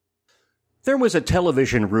There was a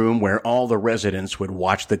television room where all the residents would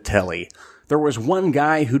watch the telly. There was one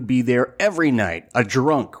guy who'd be there every night, a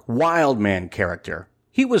drunk, wild man character.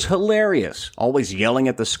 He was hilarious, always yelling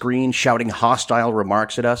at the screen, shouting hostile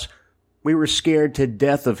remarks at us. We were scared to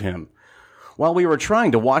death of him. While we were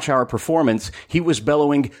trying to watch our performance, he was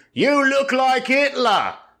bellowing, "You look like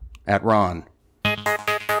Hitler!" at Ron.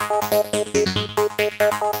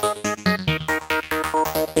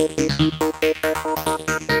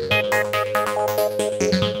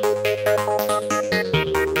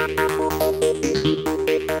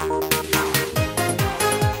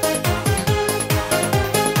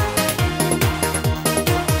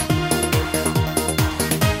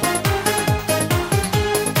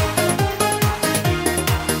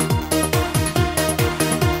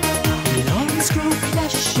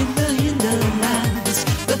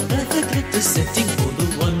 Setting for the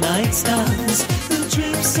one-night stands. The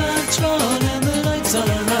trips are drawn and the lights are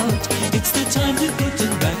out. It's the time to put in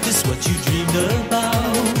practice what you dreamed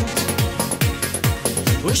about.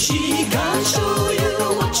 Well, she can show you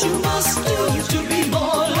what you must do to be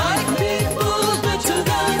more like people better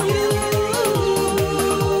than you.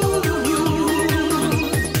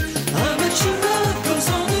 I bet your love goes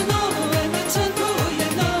on and on, and the tempo, you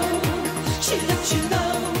know, she lets you know.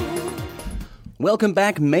 Welcome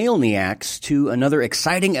back, Mailniacs, to another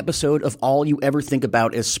exciting episode of All You Ever Think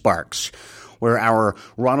About Is Sparks, where our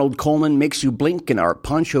Ronald Coleman makes you blink and our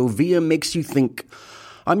Pancho Villa makes you think.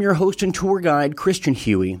 I'm your host and tour guide, Christian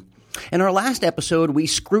Huey. In our last episode, we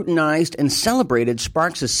scrutinized and celebrated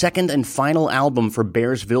Sparks' second and final album for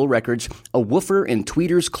Bearsville Records, A Woofer in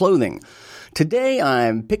Tweeter's Clothing. Today,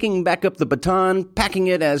 I'm picking back up the baton, packing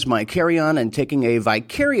it as my carry-on, and taking a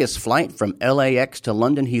vicarious flight from LAX to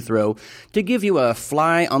London Heathrow to give you a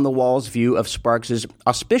fly-on-the-walls view of Sparks'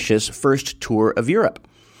 auspicious first tour of Europe.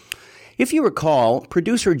 If you recall,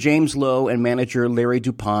 producer James Lowe and manager Larry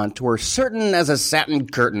DuPont were certain as a satin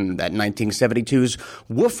curtain that 1972's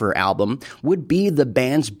Woofer album would be the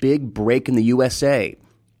band's big break in the USA.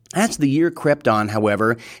 As the year crept on,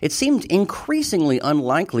 however, it seemed increasingly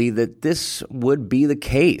unlikely that this would be the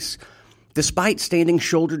case. Despite standing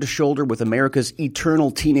shoulder to shoulder with America's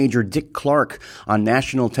eternal teenager Dick Clark on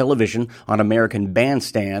national television on American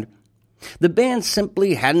Bandstand, the band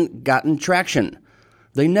simply hadn't gotten traction.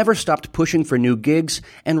 They never stopped pushing for new gigs,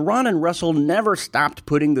 and Ron and Russell never stopped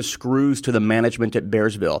putting the screws to the management at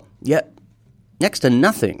Bearsville. Yet, next to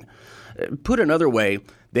nothing. Put another way,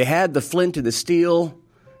 they had the flint and the steel,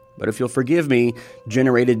 but if you'll forgive me,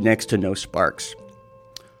 generated next to no sparks.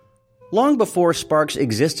 Long before Sparks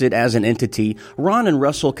existed as an entity, Ron and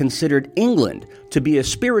Russell considered England to be a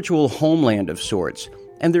spiritual homeland of sorts,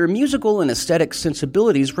 and their musical and aesthetic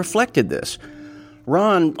sensibilities reflected this.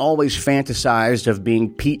 Ron always fantasized of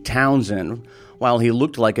being Pete Townsend, while he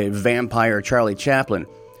looked like a vampire Charlie Chaplin.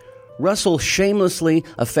 Russell shamelessly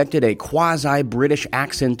affected a quasi-British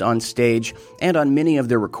accent on stage and on many of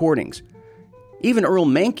their recordings. Even Earl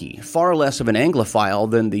Mankey, far less of an Anglophile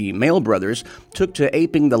than the Mail Brothers, took to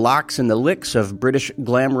aping the locks and the licks of British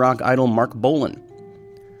glam rock idol Mark Bolan.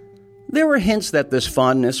 There were hints that this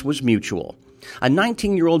fondness was mutual. A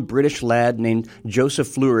 19-year-old British lad named Joseph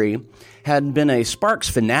Fleury had been a Sparks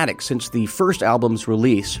fanatic since the first album's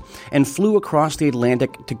release and flew across the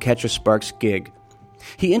Atlantic to catch a Sparks gig.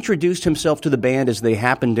 He introduced himself to the band as they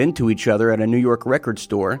happened into each other at a New York record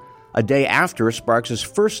store, a day after Sparks'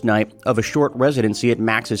 first night of a short residency at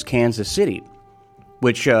Max's Kansas City,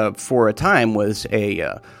 which for a time was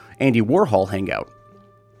a Andy Warhol hangout.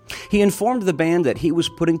 He informed the band that he was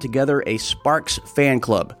putting together a Sparks fan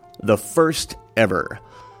club, the first ever.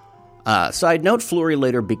 Side note, Fleury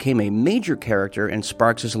later became a major character in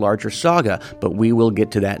Sparks' larger saga, but we will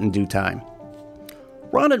get to that in due time.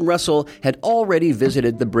 Ron and Russell had already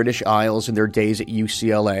visited the British Isles in their days at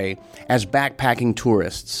UCLA as backpacking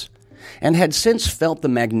tourists, and had since felt the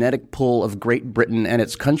magnetic pull of Great Britain and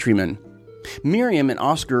its countrymen. Miriam and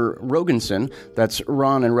Oscar Rogenson, that's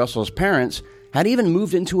Ron and Russell's parents, had even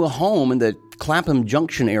moved into a home in the Clapham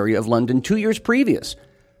Junction area of London 2 years previous.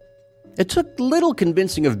 It took little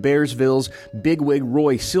convincing of Bearsville's bigwig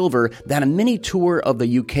Roy Silver that a mini tour of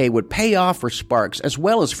the UK would pay off for Sparks as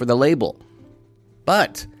well as for the label.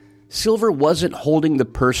 But Silver wasn't holding the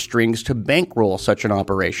purse strings to bankroll such an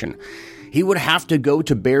operation. He would have to go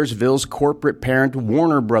to Bearsville's corporate parent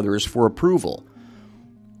Warner Brothers for approval.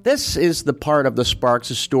 This is the part of the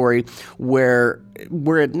Sparks' story where,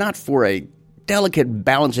 were it not for a delicate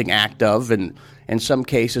balancing act of, and in some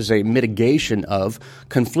cases a mitigation of,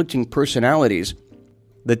 conflicting personalities,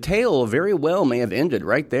 the tale very well may have ended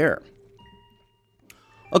right there.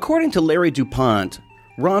 According to Larry DuPont,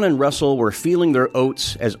 Ron and Russell were feeling their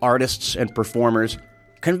oats as artists and performers,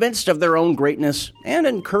 convinced of their own greatness and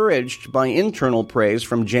encouraged by internal praise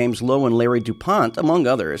from James Lowe and Larry DuPont, among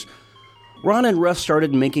others. Ron and Russ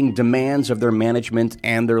started making demands of their management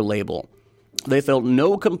and their label. They felt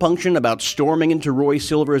no compunction about storming into Roy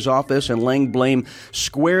Silver's office and laying blame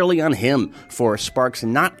squarely on him for Sparks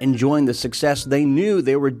not enjoying the success they knew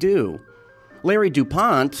they were due. Larry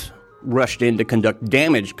DuPont rushed in to conduct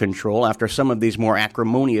damage control after some of these more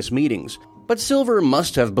acrimonious meetings. But Silver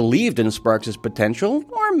must have believed in Sparks' potential,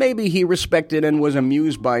 or maybe he respected and was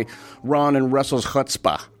amused by Ron and Russell's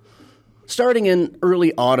chutzpah. Starting in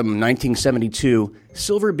early autumn 1972,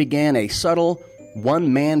 Silver began a subtle,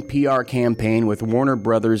 one-man PR campaign with Warner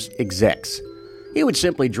Brothers execs. He would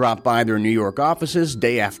simply drop by their New York offices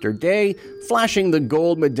day after day, flashing the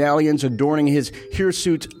gold medallions adorning his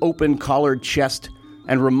hirsute open-collared chest,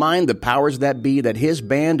 and remind the powers that be that his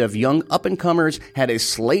band of young up-and-comers had a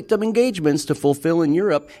slate of engagements to fulfill in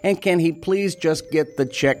Europe, and can he please just get the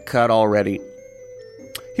check cut already?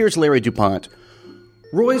 Here's Larry DuPont.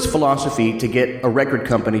 Roy's philosophy to get a record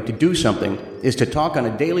company to do something is to talk on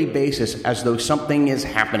a daily basis as though something is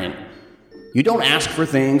happening. You don't ask for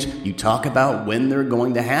things, you talk about when they're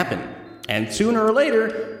going to happen. And sooner or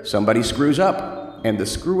later, somebody screws up. And the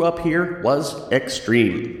screw up here was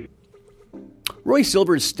extreme. Roy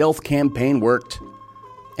Silver's stealth campaign worked.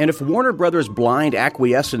 And if Warner Brothers' blind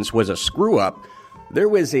acquiescence was a screw up, there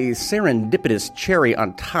was a serendipitous cherry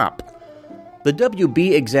on top. The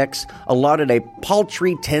WB execs allotted a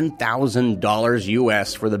paltry $10,000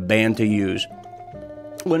 US for the band to use.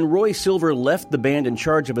 When Roy Silver left the band in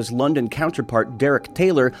charge of his London counterpart Derek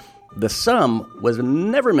Taylor, the sum was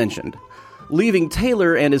never mentioned, leaving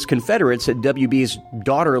Taylor and his confederates at WB's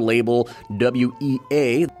daughter label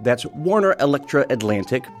WEA, that's Warner Elektra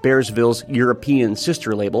Atlantic, Bearsville's European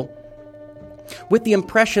sister label, with the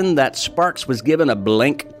impression that Sparks was given a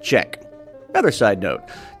blank check. Another side note,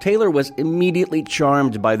 Taylor was immediately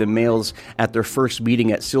charmed by the males at their first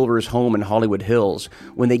meeting at Silver's home in Hollywood Hills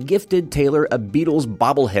when they gifted Taylor a Beatles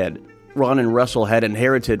bobblehead Ron and Russell had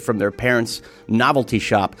inherited from their parents' novelty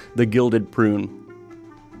shop, the Gilded Prune.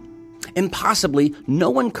 Impossibly, no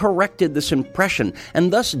one corrected this impression,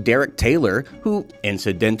 and thus Derek Taylor, who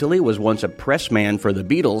incidentally was once a pressman for the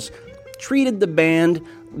Beatles, treated the band,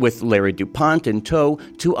 with Larry DuPont in tow,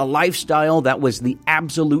 to a lifestyle that was the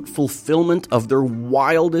absolute fulfillment of their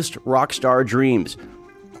wildest rock star dreams.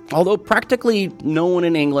 Although practically no one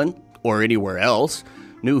in England, or anywhere else,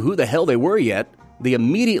 knew who the hell they were yet, they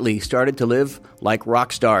immediately started to live like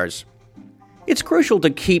rock stars. It's crucial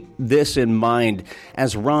to keep this in mind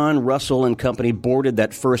as Ron, Russell, and company boarded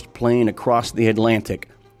that first plane across the Atlantic.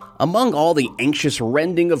 Among all the anxious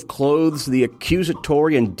rending of clothes, the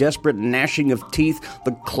accusatory and desperate gnashing of teeth,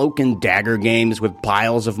 the cloak and dagger games with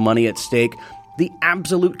piles of money at stake, the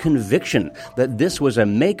absolute conviction that this was a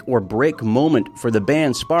make-or-break moment for the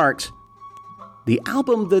band Sparks, the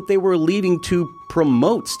album that they were leaving to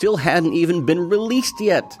promote still hadn't even been released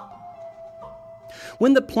yet.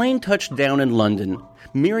 When the plane touched down in London,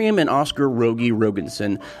 Miriam and Oscar Rogie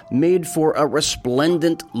Rogenson made for a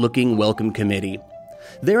resplendent-looking welcome committee.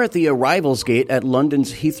 They're at the arrivals gate at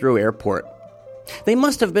London's Heathrow Airport. They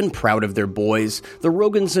must have been proud of their boys. The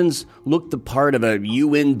Rogensons looked the part of a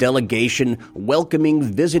UN delegation welcoming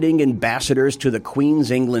visiting ambassadors to the Queen's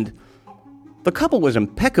England. The couple was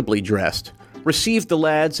impeccably dressed, received the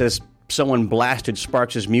lads as someone blasted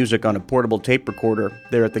Sparks' music on a portable tape recorder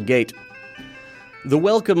there at the gate. The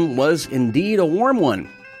welcome was indeed a warm one.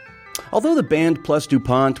 Although the band plus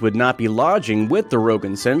DuPont would not be lodging with the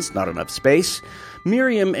Rogensons, not enough space,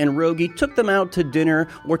 Miriam and Rogie took them out to dinner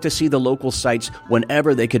or to see the local sights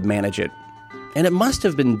whenever they could manage it. And it must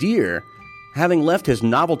have been dear. Having left his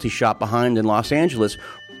novelty shop behind in Los Angeles,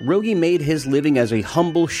 Rogie made his living as a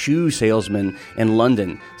humble shoe salesman in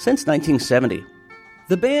London since 1970.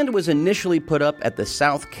 The band was initially put up at the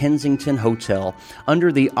South Kensington Hotel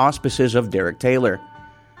under the auspices of Derek Taylor.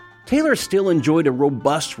 Taylor still enjoyed a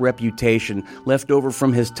robust reputation left over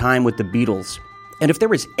from his time with the Beatles. And if there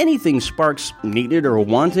was anything Sparks needed or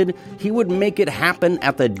wanted, he would make it happen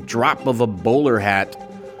at the drop of a bowler hat.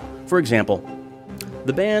 For example,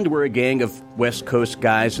 the band were a gang of West Coast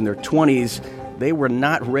guys in their 20s. They were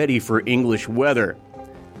not ready for English weather.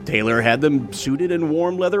 Taylor had them suited in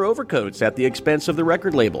warm leather overcoats at the expense of the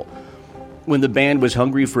record label. When the band was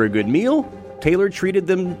hungry for a good meal, Taylor treated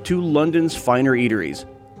them to London's finer eateries.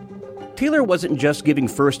 Taylor wasn't just giving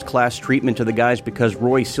first-class treatment to the guys because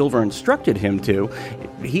Roy Silver instructed him to.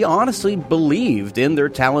 He honestly believed in their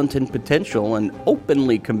talent and potential and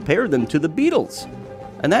openly compared them to the Beatles.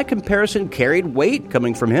 And that comparison carried weight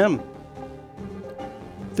coming from him.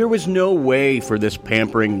 There was no way for this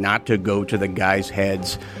pampering not to go to the guys'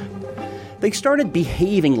 heads. They started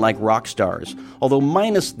behaving like rock stars, although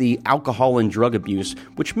minus the alcohol and drug abuse,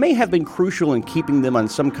 which may have been crucial in keeping them on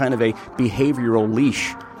some kind of a behavioral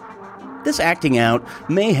leash. This acting out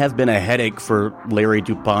may have been a headache for Larry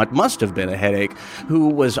DuPont, must have been a headache, who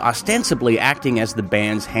was ostensibly acting as the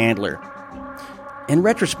band's handler. In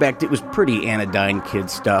retrospect, it was pretty anodyne kid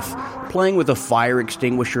stuff, playing with a fire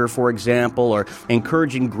extinguisher, for example, or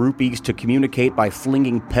encouraging groupies to communicate by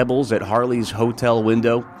flinging pebbles at Harley's hotel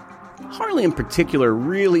window. Harley in particular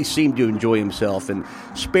really seemed to enjoy himself and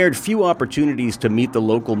spared few opportunities to meet the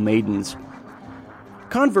local maidens.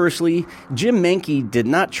 Conversely, Jim Menke did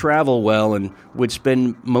not travel well and would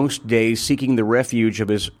spend most days seeking the refuge of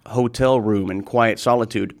his hotel room in quiet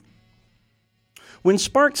solitude. When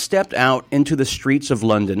Sparks stepped out into the streets of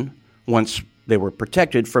London, once they were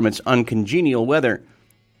protected from its uncongenial weather,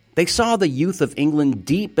 they saw the youth of England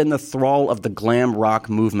deep in the thrall of the glam rock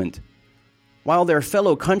movement. While their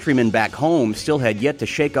fellow countrymen back home still had yet to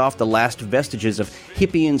shake off the last vestiges of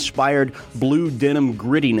hippie-inspired blue denim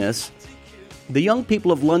grittiness, the young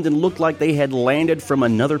people of London looked like they had landed from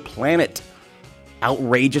another planet.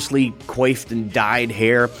 Outrageously coiffed and dyed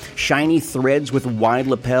hair, shiny threads with wide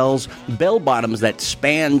lapels, bell-bottoms that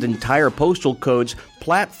spanned entire postal codes,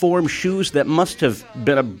 platform shoes that must have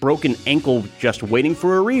been a broken ankle just waiting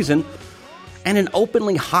for a reason, and an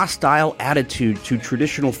openly hostile attitude to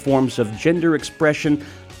traditional forms of gender expression.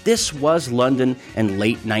 This was London in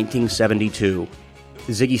late 1972.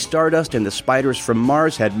 Ziggy Stardust and the Spiders from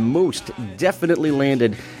Mars had most definitely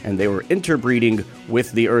landed, and they were interbreeding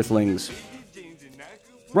with the Earthlings.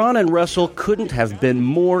 Ron and Russell couldn't have been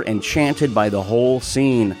more enchanted by the whole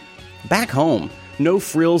scene. Back home,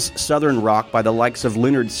 no-frills southern rock by the likes of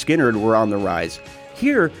Lynyrd Skynyrd were on the rise.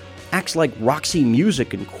 Here, acts like Roxy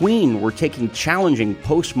Music and Queen were taking challenging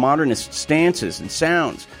postmodernist stances and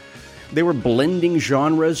sounds. They were blending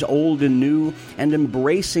genres, old and new, and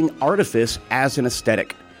embracing artifice as an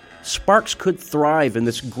aesthetic. Sparks could thrive in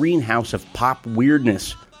this greenhouse of pop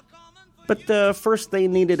weirdness. But first they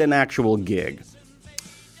needed an actual gig.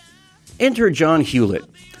 Enter John Hewlett,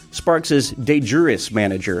 Sparks' de juris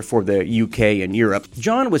manager for the UK and Europe.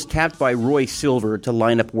 John was tapped by Roy Silver to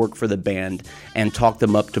line up work for the band and talk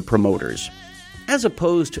them up to promoters. As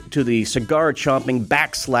opposed to the cigar-chomping,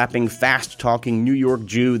 back-slapping, fast-talking New York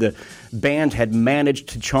Jew the band had managed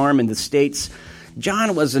to charm in the States,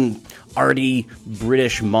 John was an arty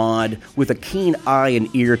British mod with a keen eye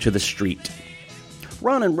and ear to the street.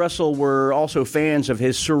 Ron and Russell were also fans of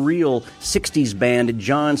his surreal 60s band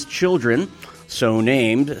John's Children, so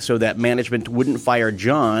named so that management wouldn't fire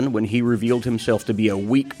John when he revealed himself to be a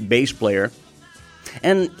weak bass player,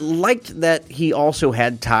 and liked that he also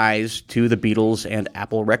had ties to the Beatles and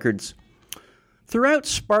Apple Records. Throughout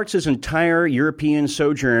Sparks' entire European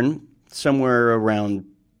sojourn, somewhere around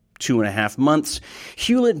 2.5 months,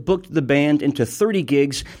 Hewlett booked the band into 30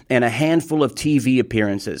 gigs and a handful of TV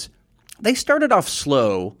appearances. They started off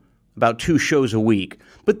slow, about 2 shows a week,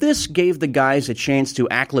 but this gave the guys a chance to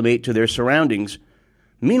acclimate to their surroundings.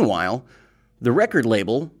 Meanwhile, the record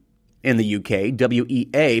label in the UK,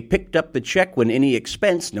 WEA, picked up the check when any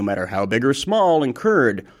expense, no matter how big or small,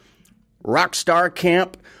 incurred. Rockstar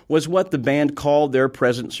camp was what the band called their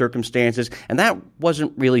present circumstances, and that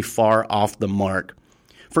wasn't really far off the mark.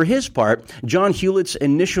 For his part, John Hewlett's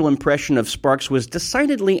initial impression of Sparks was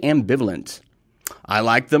decidedly ambivalent. "I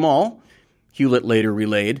liked them all," Hewlett later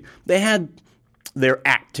relayed. "They had their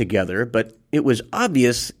act together, but it was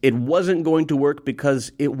obvious it wasn't going to work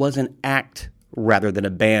because it was an act rather than a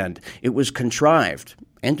band. It was contrived,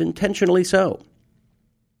 and intentionally so."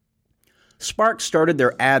 Sparks started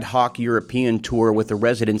their ad hoc European tour with a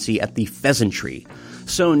residency at the Pheasantry,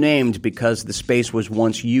 so named because the space was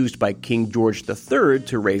once used by King George III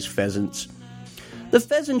to raise pheasants. The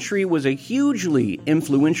Pheasantry was a hugely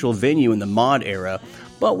influential venue in the mod era,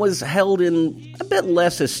 but was held in a bit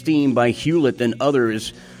less esteem by Hewlett and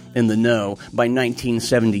others in the know by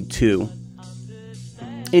 1972.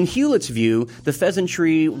 In Hewlett's view, the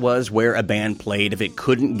Pheasantry was where a band played if it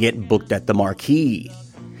couldn't get booked at the marquee.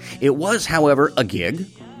 It was, however, a gig,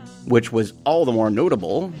 which was all the more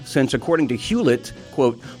notable, since according to Hewlett,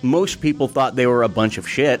 quote, "most people thought they were a bunch of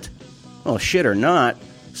shit." Well, shit or not,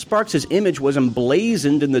 Sparks' image was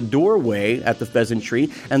emblazoned in the doorway at the Pheasantry,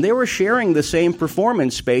 and they were sharing the same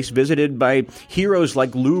performance space visited by heroes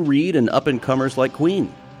like Lou Reed and up-and-comers like Queen.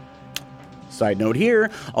 Side note here,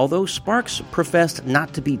 although Sparks professed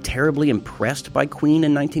not to be terribly impressed by Queen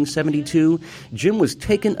in 1972, Jim was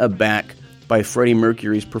taken aback by Freddie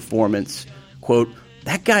Mercury's performance. Quote,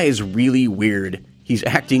 "That guy is really weird. He's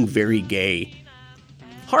acting very gay."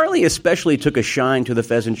 Harley especially took a shine to the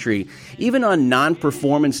pheasantry. Even on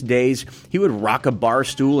non-performance days, he would rock a bar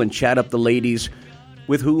stool and chat up the ladies,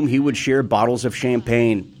 with whom he would share bottles of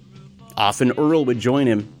champagne. Often Earl would join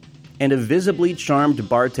him, and a visibly charmed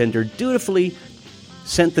bartender dutifully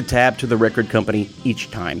sent the tab to the record company each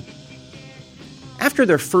time. After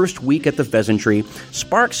their first week at the Pheasantry,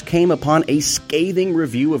 Sparks came upon a scathing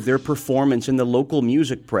review of their performance in the local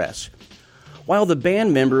music press. While the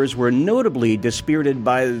band members were notably dispirited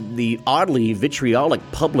by the oddly vitriolic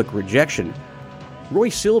public rejection, Roy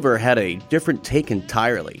Silver had a different take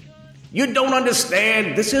entirely. "You don't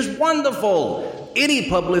understand. This is wonderful. Any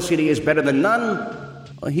publicity is better than none."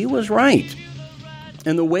 Well, he was right.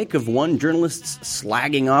 In the wake of one journalist's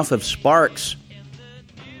slagging off of Sparks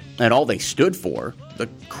and all they stood for, the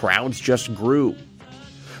crowds just grew.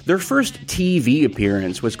 Their first TV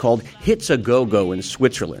appearance was called Hits a Go-Go in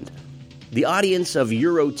Switzerland. The audience of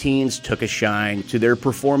Euro teens took a shine to their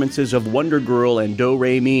performances of Wonder Girl and Do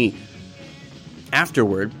Re Mi.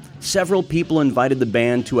 Afterward, several people invited the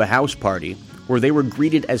band to a house party where they were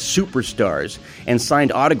greeted as superstars and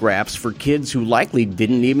signed autographs for kids who likely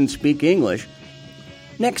didn't even speak English.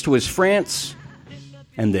 Next was France,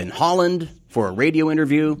 and then Holland for a radio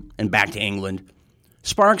interview, and back to England.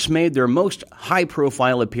 Sparks made their most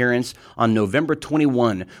high-profile appearance on November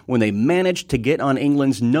 21 when they managed to get on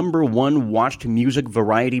England's #1 watched music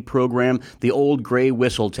variety program, The Old Grey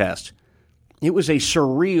Whistle Test. It was a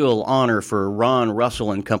surreal honor for Ron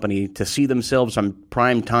Russell and company to see themselves on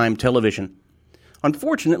primetime television.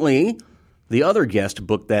 Unfortunately, the other guest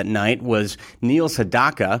booked that night was Neil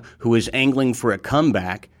Sedaka, who was angling for a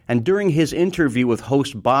comeback, and during his interview with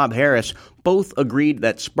host Bob Harris, both agreed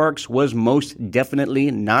that Sparks was most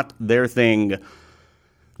definitely not their thing.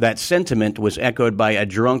 That sentiment was echoed by a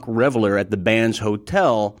drunk reveler at the band's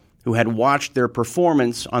hotel who had watched their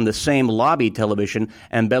performance on the same lobby television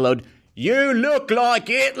and bellowed, "You look like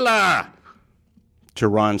Hitler!" to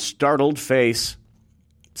Ron's startled face.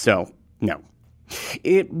 So, no.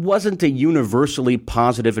 It wasn't a universally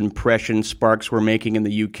positive impression Sparks were making in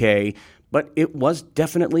the UK, but it was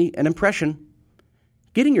definitely an impression.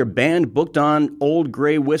 Getting your band booked on Old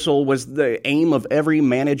Grey Whistle was the aim of every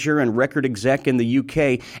manager and record exec in the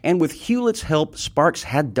UK, and with Hewlett's help, Sparks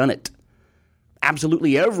had done it.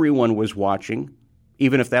 Absolutely everyone was watching,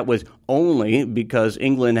 even if that was only because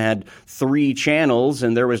England had 3 channels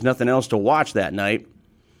and there was nothing else to watch that night.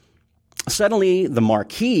 Suddenly, the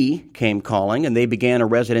Marquee came calling, and they began a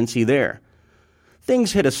residency there.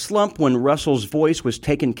 Things hit a slump when Russell's voice was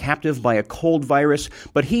taken captive by a cold virus,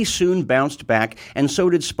 but he soon bounced back, and so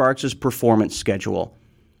did Sparks' performance schedule.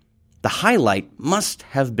 The highlight must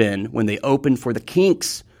have been when they opened for the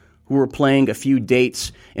Kinks, who were playing a few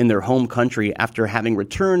dates in their home country after having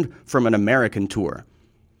returned from an American tour.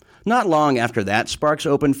 Not long after that, Sparks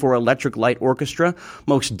opened for Electric Light Orchestra,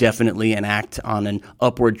 most definitely an act on an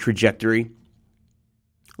upward trajectory.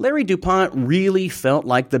 Larry DuPont really felt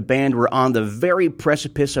like the band were on the very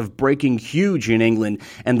precipice of breaking huge in England,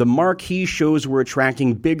 and the marquee shows were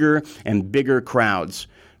attracting bigger and bigger crowds.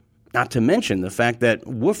 Not to mention the fact that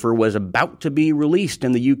Woofer was about to be released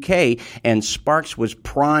in the UK, and Sparks was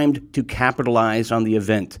primed to capitalize on the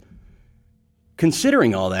event.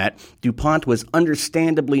 Considering all that, DuPont was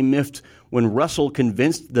understandably miffed when Russell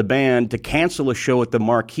convinced the band to cancel a show at the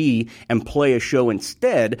Marquee and play a show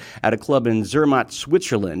instead at a club in Zermatt,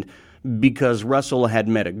 Switzerland, because Russell had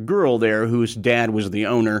met a girl there whose dad was the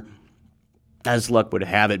owner. As luck would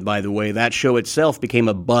have it, by the way, that show itself became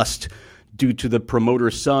a bust due to the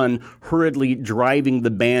promoter's son hurriedly driving the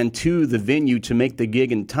band to the venue to make the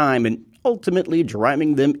gig in time and ultimately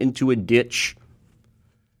driving them into a ditch.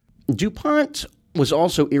 DuPont was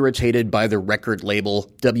also irritated by the record label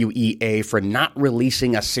WEA for not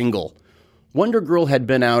releasing a single. Wonder Girl had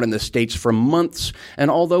been out in the States for months, and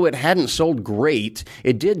although it hadn't sold great,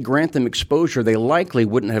 it did grant them exposure they likely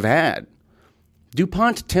wouldn't have had.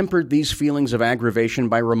 DuPont tempered these feelings of aggravation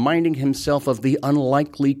by reminding himself of the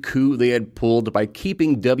unlikely coup they had pulled by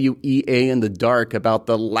keeping WEA in the dark about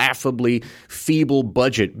the laughably feeble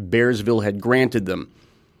budget Bearsville had granted them.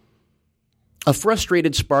 A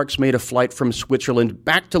frustrated Sparks made a flight from Switzerland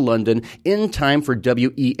back to London in time for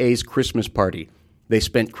WEA's Christmas party. They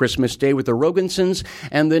spent Christmas Day with the Rogansons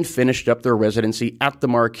and then finished up their residency at the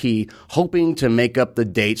Marquee, hoping to make up the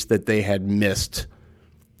dates that they had missed.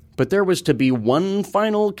 But there was to be one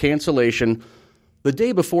final cancellation. The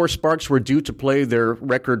day before Sparks were due to play their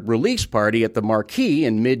record release party at the Marquee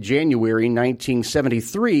in mid-January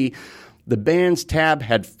 1973, the band's tab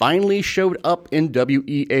had finally showed up in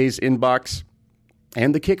WEA's inbox.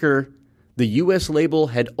 And the kicker, the U.S. label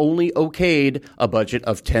had only okayed a budget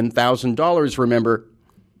of $10,000, remember.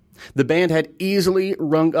 The band had easily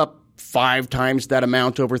rung up 5 times that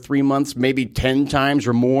amount over 3 months, maybe 10 times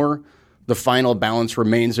or more. The final balance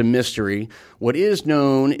remains a mystery. What is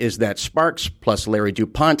known is that Sparks plus Larry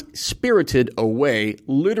DuPont spirited away,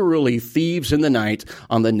 literally thieves in the night,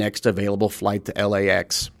 on the next available flight to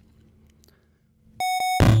LAX.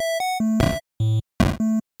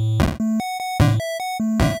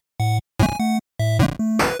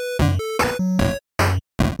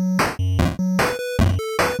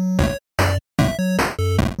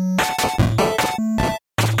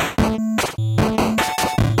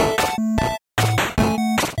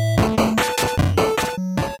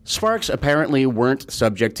 Sparks apparently weren't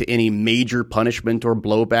subject to any major punishment or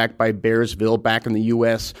blowback by Bearsville back in the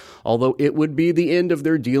U.S., although it would be the end of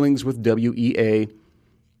their dealings with WEA.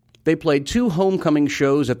 They played 2 homecoming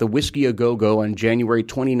shows at the Whiskey A Go-Go on January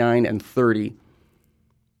 29 and 30.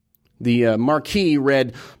 The marquee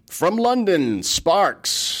read, "From London,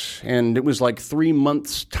 Sparks," and it was like 3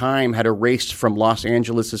 months' time had erased from Los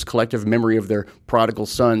Angeles' collective memory of their prodigal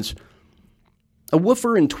sons. A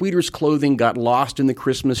woofer in tweeter's clothing got lost in the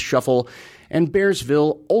Christmas shuffle, and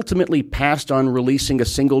Bearsville ultimately passed on releasing a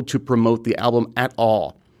single to promote the album at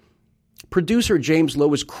all. Producer James Lowe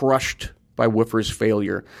was crushed by Woofer's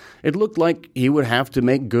failure. It looked like he would have to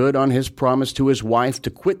make good on his promise to his wife to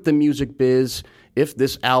quit the music biz if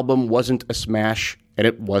this album wasn't a smash, and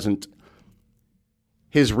it wasn't.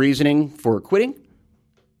 His reasoning for quitting?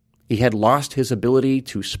 He had lost his ability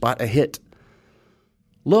to spot a hit.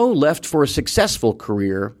 Lowe left for a successful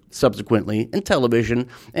career, subsequently, in television,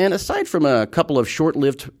 and aside from a couple of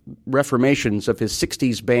short-lived reformations of his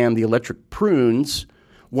 60s band, the Electric Prunes,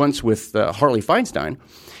 once with Harley Feinstein,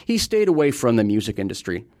 he stayed away from the music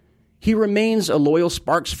industry. He remains a loyal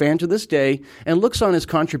Sparks fan to this day and looks on his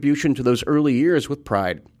contribution to those early years with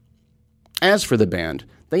pride. As for the band,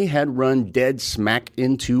 they had run dead smack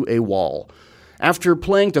into a wall. After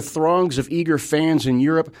playing to throngs of eager fans in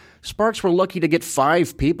Europe, Sparks were lucky to get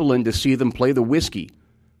 5 people in to see them play the Whiskey.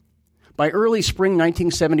 By early spring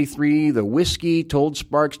 1973, the Whiskey told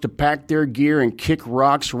Sparks to pack their gear and kick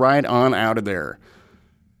rocks right on out of there.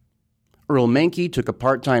 Earl Mankey took a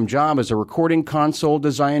part-time job as a recording console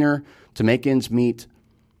designer to make ends meet.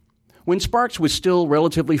 When Sparks was still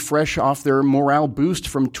relatively fresh off their morale boost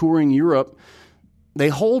from touring Europe, they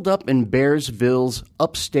holed up in Bearsville's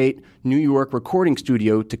upstate New York recording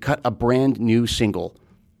studio to cut a brand new single.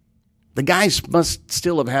 The guys must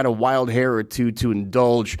still have had a wild hair or two to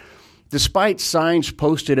indulge. Despite signs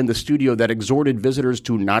posted in the studio that exhorted visitors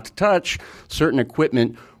to not touch certain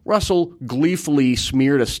equipment, Russell gleefully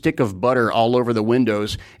smeared a stick of butter all over the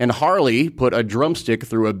windows, and Harley put a drumstick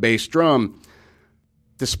through a bass drum.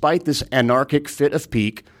 Despite this anarchic fit of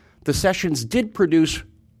pique, the sessions did produce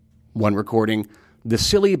one recording, the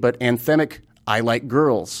silly but anthemic "I Like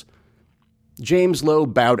Girls." James Lowe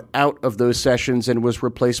bowed out of those sessions and was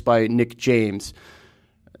replaced by Nick James.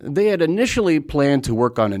 They had initially planned to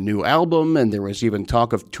work on a new album, and there was even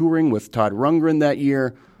talk of touring with Todd Rundgren that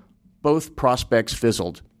year. Both prospects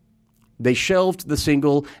fizzled. They shelved the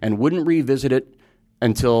single and wouldn't revisit it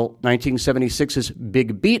until 1976's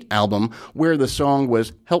Big Beat album, where the song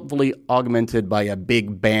was helpfully augmented by a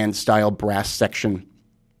big band-style brass section.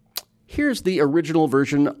 Here's the original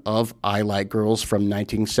version of "I Like Girls" from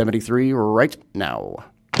 1973 right now.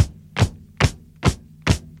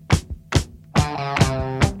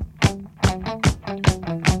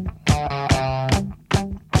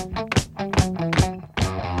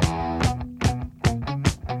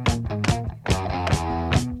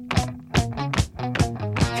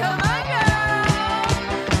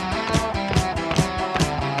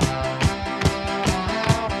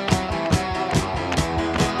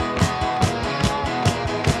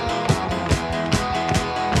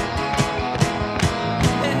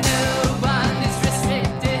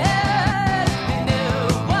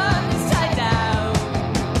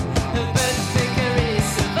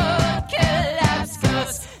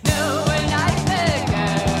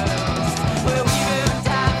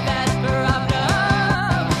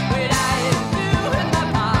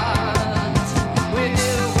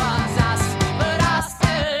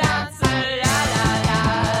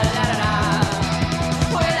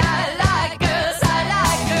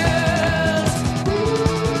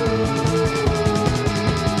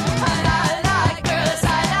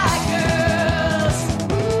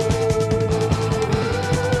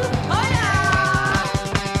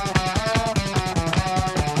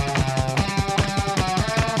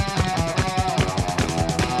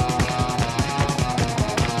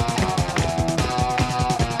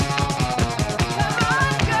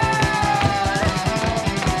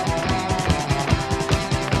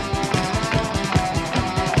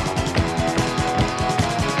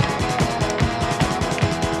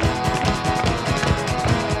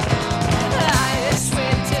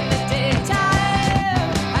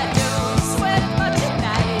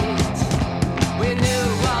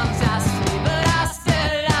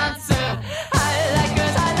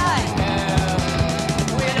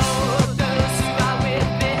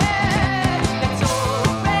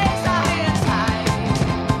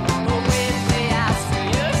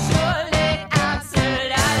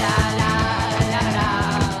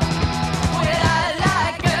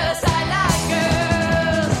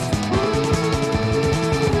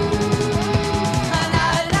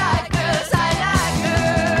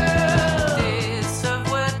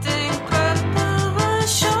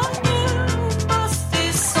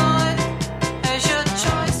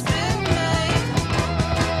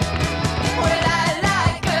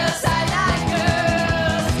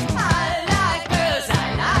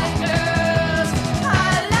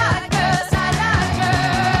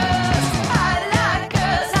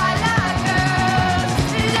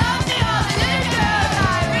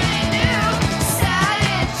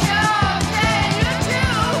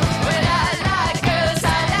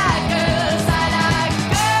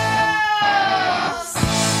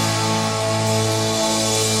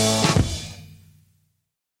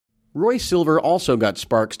 Roy Silver also got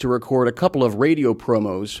Sparks to record a couple of radio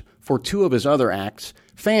promos for two of his other acts,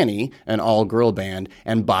 Fanny, an all-girl band,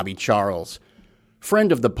 and Bobby Charles.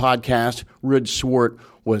 Friend of the podcast, Rud Swart,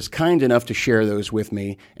 was kind enough to share those with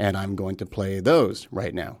me, and I'm going to play those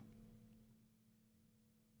right now.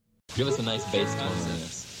 Give us a nice bass tone on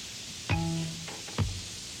this.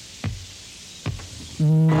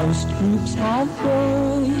 Most groups have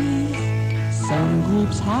boys, some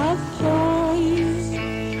groups have toys.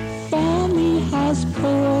 Fanny has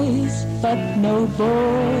boys, but no boys.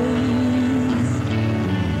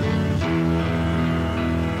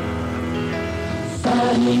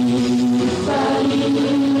 Fanny, Fanny,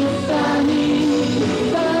 Fanny,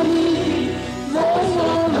 Fanny, those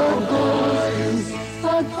are no boys.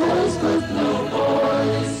 A girls with no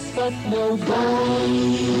boys, but no boys.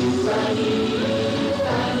 Fanny,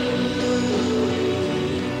 Fanny,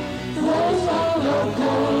 those are no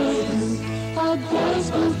boys. A girls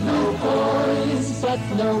with no boys, but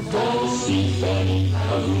no boys. See Fanny,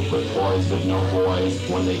 a group of boys but no boys.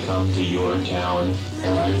 When they come to your town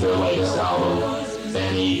and hear their latest album,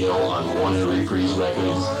 Fanny Hill on One Reprise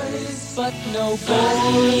Records. But no boys.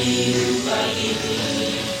 Fanny,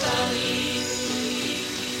 Fanny.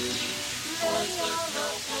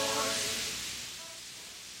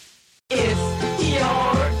 If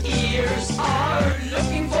your ears are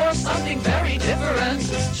looking for something very different,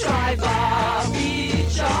 try Bobby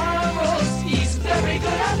Charles. He's very good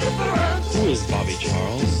and different. Who is Bobby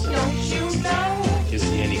Charles? Don't you know? Is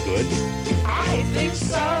he any good? I think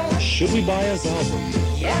so. Should we buy his album?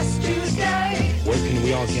 Yes, today Where can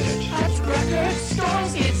we all get it? at record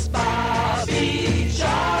stores it's Bobby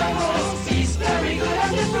Charles. He's very good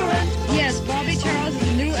and different. Yes, Bobby Charles is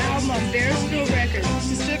a new album on Bearsville Records,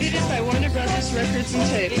 distributed by Warner Brothers Records and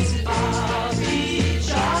Tapes. It's Bobby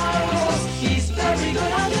Charles. He's very good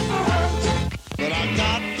and different. But I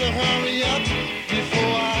got to hurry up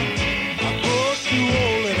before I go too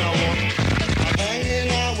old and I want I'm hanging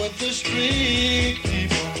out with the street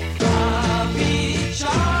people. Bobby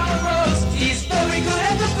Charles. He's very good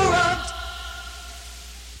and different.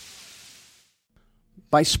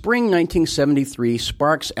 By spring 1973,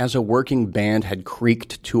 Sparks as a working band had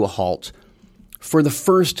creaked to a halt. For the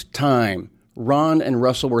first time, Ron and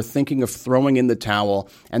Russell were thinking of throwing in the towel,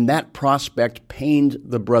 and that prospect pained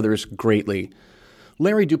the brothers greatly.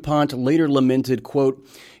 Larry DuPont later lamented, quote,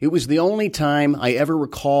 "It was the only time I ever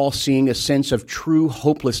recall seeing a sense of true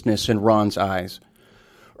hopelessness in Ron's eyes."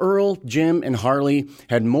 Earl, Jim, and Harley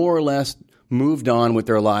had more or less moved on with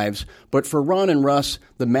their lives, but for Ron and Russ,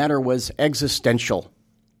 the matter was existential.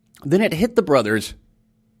 Then it hit the brothers.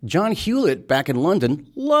 John Hewlett, back in London,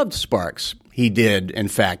 loved Sparks. He did, in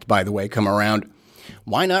fact, by the way, come around.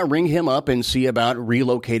 Why not ring him up and see about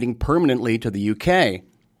relocating permanently to the UK?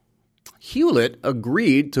 Hewlett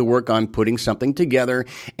agreed to work on putting something together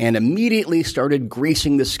and immediately started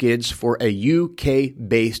greasing the skids for a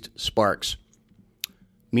UK-based Sparks.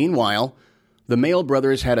 Meanwhile, the Mail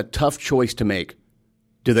brothers had a tough choice to make.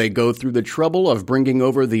 Do they go through the trouble of bringing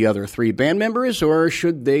over the other three band members, or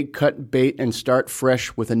should they cut bait and start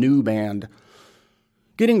fresh with a new band?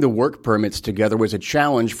 Getting the work permits together was a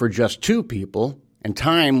challenge for just two people, and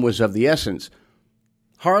time was of the essence.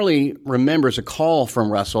 Harley remembers a call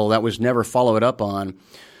from Russell that was never followed up on.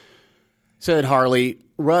 Said Harley,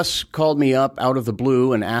 "Russ called me up out of the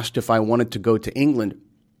blue and asked if I wanted to go to England.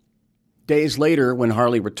 Days later, when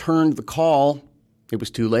Harley returned the call, it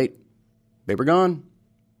was too late. They were gone."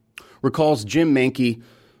 Recalls Jim Mankey,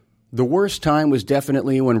 "The worst time was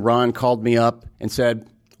definitely when Ron called me up and said,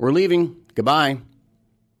 'We're leaving, goodbye.'"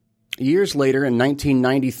 Years later, in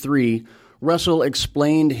 1993, Russell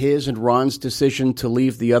explained his and Ron's decision to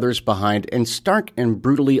leave the others behind in stark and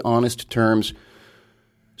brutally honest terms.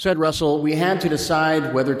 Said Russell, "We had to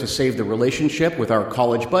decide whether to save the relationship with our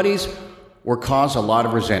college buddies or cause a lot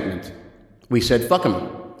of resentment. We said, fuck 'em,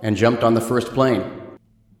 and jumped on the first plane."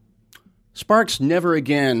 Sparks never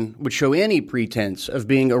again would show any pretense of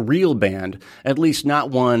being a real band, at least not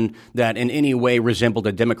one that in any way resembled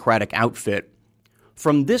a Democratic outfit.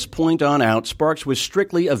 From this point on out, Sparks was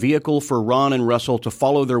strictly a vehicle for Ron and Russell to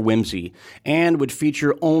follow their whimsy, and would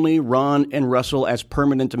feature only Ron and Russell as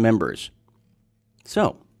permanent members.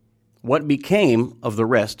 So, what became of the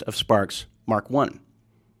rest of Sparks Mark I?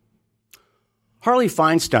 Harley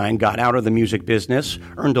Feinstein got out of the music business,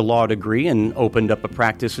 earned a law degree, and opened up a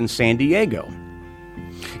practice in San Diego.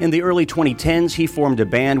 In the early 2010s, he formed a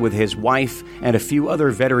band with his wife and a few other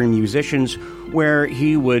veteran musicians where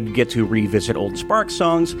he would get to revisit old Sparks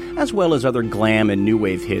songs, as well as other glam and new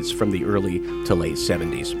wave hits from the early to late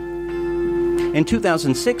 70s. In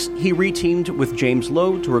 2006, he reteamed with James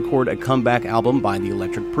Lowe to record a comeback album by the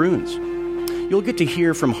Electric Prunes. You'll get to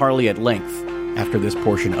hear from Harley at length after this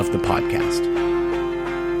portion of the podcast.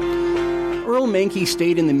 Earl Mankey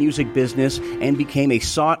stayed in the music business and became a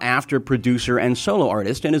sought-after producer and solo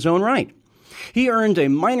artist in his own right. He earned a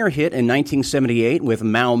minor hit in 1978 with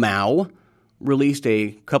Mau Mau, released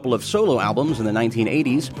a couple of solo albums in the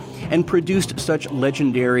 1980s, and produced such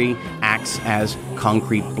legendary acts as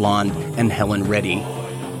Concrete Blonde and Helen Reddy.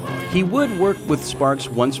 He would work with Sparks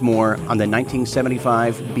once more on the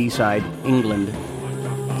 1975 B-side England.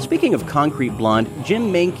 Speaking of Concrete Blonde,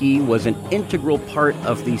 Jim Mankey was an integral part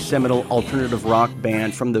of the seminal alternative rock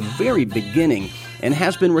band from the very beginning and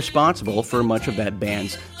has been responsible for much of that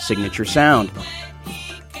band's signature sound.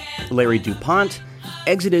 Larry DuPont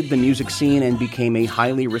exited the music scene and became a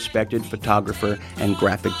highly respected photographer and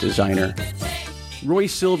graphic designer. Roy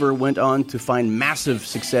Silver went on to find massive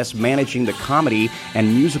success managing the comedy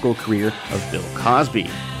and musical career of Bill Cosby.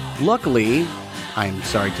 Luckily, I'm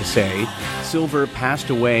sorry to say, Silver passed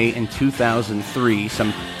away in 2003,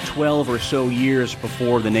 some 12 or so years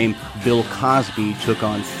before the name Bill Cosby took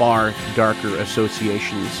on far darker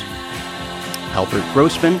associations. Albert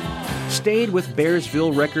Grossman stayed with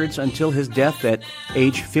Bearsville Records until his death at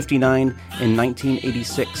age 59 in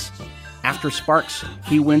 1986. After Sparks,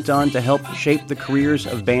 he went on to help shape the careers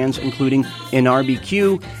of bands including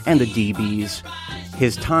NRBQ and the DBs.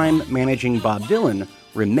 His time managing Bob Dylan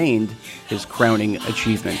remained his crowning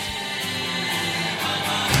achievement.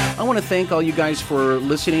 I want to thank all you guys for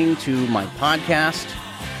listening to my podcast.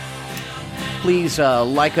 Please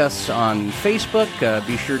like us on Facebook.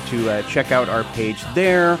 Be sure to check out our page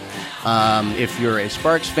there. If you're a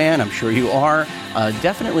Sparks fan, I'm sure you are,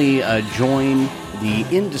 definitely join the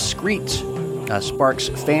Indiscreet Sparks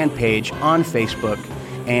fan page on Facebook.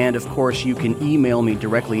 And, of course, you can email me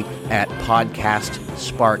directly at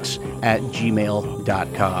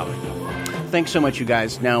podcastsparks@gmail.com. Thanks so much, you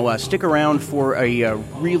guys. Now, stick around for a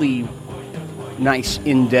really nice,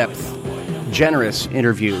 in-depth, generous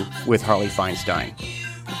interview with Harley Feinstein.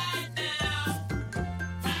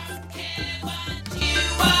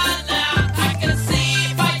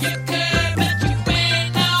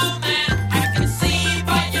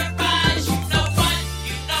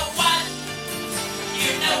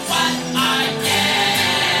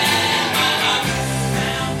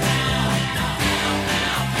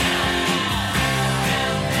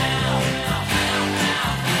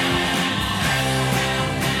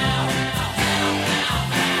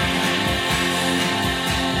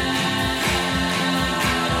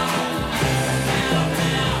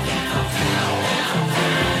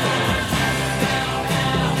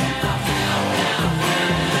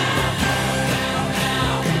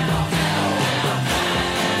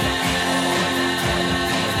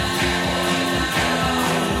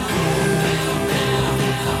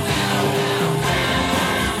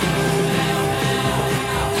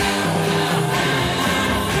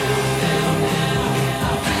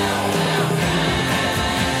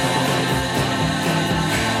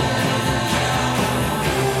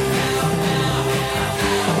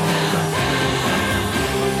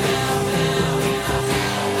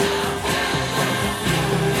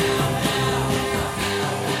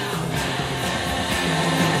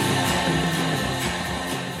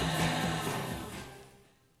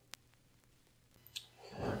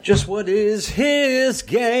 Just what is his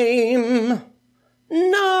game?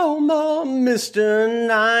 No more Mr.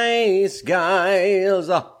 Nice Guys.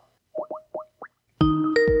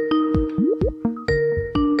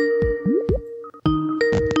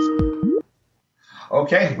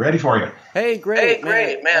 Okay, ready for you. Hey, great,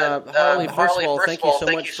 man. Harley, first of all, thank you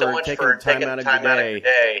so much for taking the time out of your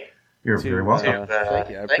day. You're very welcome. Thank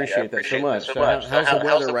you. I appreciate that so much. How's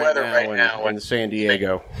the weather right now in San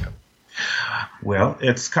Diego? Well,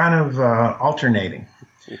 it's kind of alternating.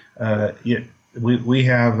 We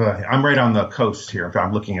have. I'm right on the coast here.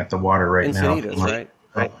 I'm looking at the water right now. Encinitas,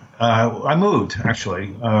 right? I moved actually.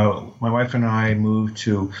 My wife and I moved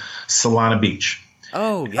to Solana Beach.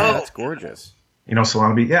 Oh, yeah, that's gorgeous. You know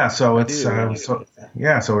Solana Beach, yeah. So it's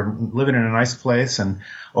so we're living in a nice place and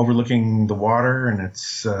overlooking the water, and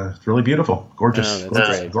it's really beautiful, gorgeous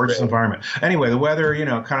environment. Anyway, the weather,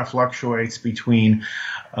 kind of fluctuates between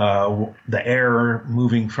the air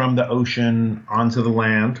moving from the ocean onto the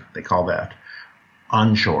land. They call that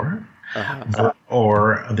onshore.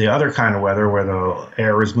 Or the other kind of weather where the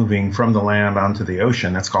air is moving from the land onto the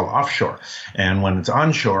ocean, that's called offshore. And when it's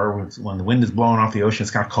onshore, when the wind is blowing off the ocean,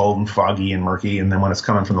 it's kind of cold and foggy and murky. And then when it's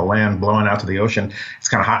coming from the land, blowing out to the ocean, it's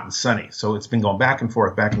kind of hot and sunny. So it's been going back and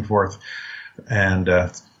forth. And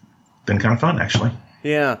it's been kind of fun, actually.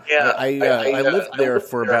 Yeah. I lived there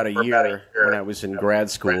for about a year when I was in grad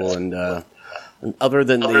school, and other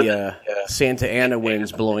than the Santa Ana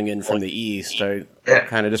winds blowing in from the east, I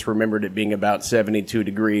kind of just remembered it being about 72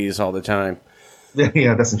 degrees all the time. Yeah,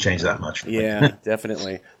 it doesn't change that much. Yeah,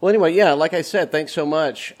 definitely. Well, anyway, like I said, thanks so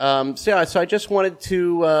much. So I just wanted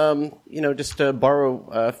to, just borrow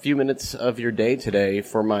a few minutes of your day today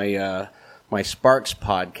for my my Sparks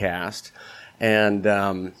podcast, and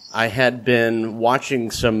I had been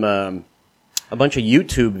watching a bunch of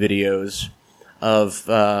YouTube videos of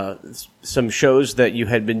some shows that you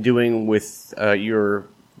had been doing with your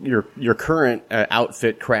current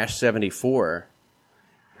outfit, Crash 74.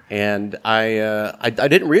 And I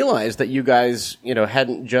didn't realize that you guys,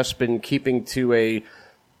 hadn't just been keeping to a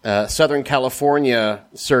Southern California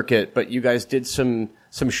circuit, but you guys did some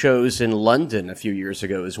shows in London a few years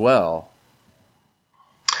ago as well.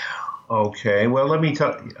 Okay, well, let me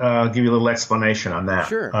give you a little explanation on that.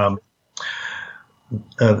 Sure.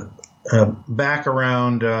 Back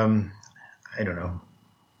around,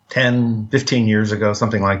 10, 15 years ago,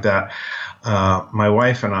 something like that, my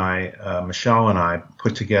wife and I, Michelle and I,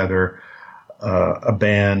 put together a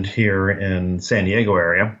band here in San Diego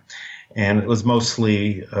area, and it was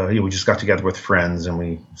mostly we just got together with friends, and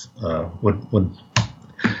we would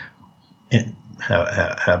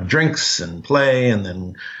have drinks and play, and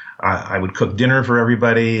then I would cook dinner for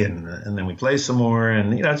everybody, and then we play some more,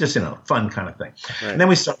 and just fun kind of thing. Right. And then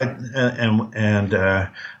we started,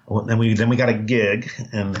 then we got a gig,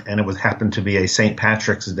 and it happened to be a St.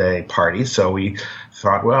 Patrick's Day party. So we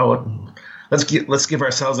thought, well, let's give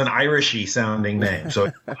ourselves an Irishy sounding name.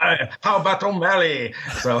 So how about O'Malley?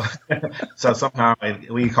 So somehow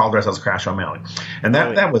we called ourselves Crash O'Malley, and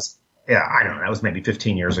that was. Yeah, I don't know. That was maybe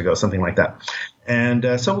 15 years ago, something like that.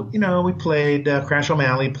 And so, we played, Crash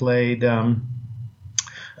O'Malley played around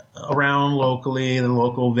locally, the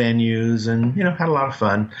local venues, and, had a lot of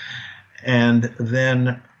fun. And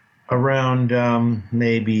then around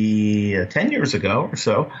maybe 10 years ago or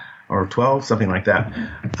so, or 12, something like that,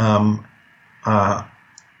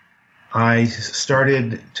 I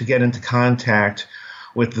started to get into contact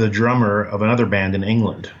with the drummer of another band in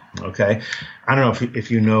England. Okay, I don't know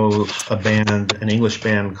if you know an English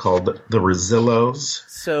band called the Rosillos.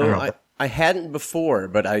 So I hadn't before,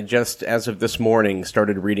 but I just, as of this morning,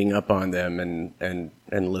 started reading up on them and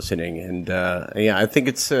listening, and I think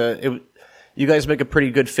it's you guys make a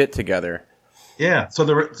pretty good fit together. Yeah, so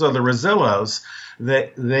the Rosillos,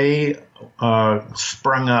 they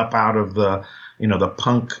sprung up out of the the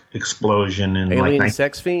punk explosion in Alien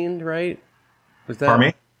Sex Fiend, right? Was that? Pardon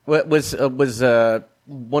me? What was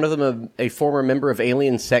one of them a former member of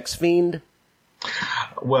Alien Sex Fiend?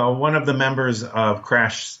 Well, one of the members of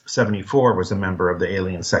Crash 74 was a member of the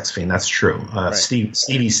Alien Sex Fiend. That's true. Right.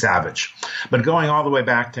 Stevie Savage. But going all the way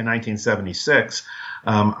back to 1976,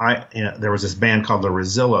 there was this band called the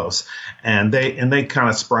Rosillos, and they kind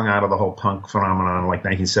of sprung out of the whole punk phenomenon in like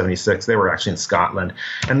 1976. They were actually in Scotland,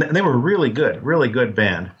 and they were really good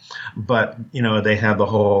band. But they had the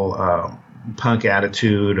whole punk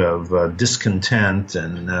attitude of discontent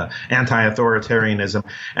and anti-authoritarianism,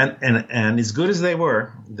 and as good as they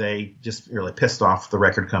were, they just really pissed off the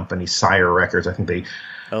record company Sire Records. I think they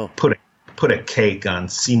put a cake on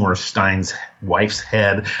Seymour Stein's wife's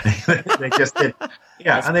head. They just did,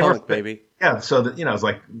 yeah. That's and they punk, were baby. Yeah, so that it's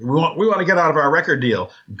like we want to get out of our record deal.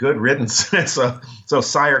 Good riddance. so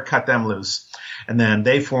Sire cut them loose. And then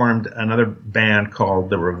they formed another band called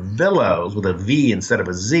the Revillos with a V instead of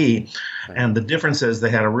a Z. And the difference is they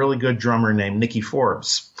had a really good drummer named Nicky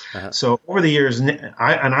Forbes. Uh-huh. So over the years,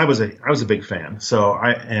 I was a big fan. So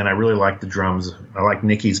I really liked the drums. I liked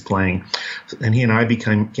Nicky's playing, and he and I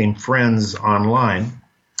became friends online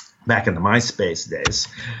back in the MySpace days.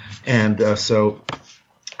 And so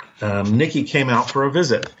Nicky came out for a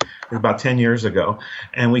visit about 10 years ago,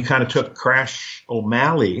 and we kind of took Crash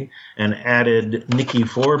O'Malley and added Nicky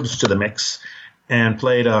Forbes to the mix and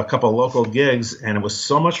played a couple of local gigs, and it was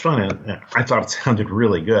so much fun, and I thought it sounded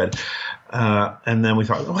really good. And then we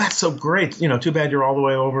thought, oh, that's so great. Too bad you're all the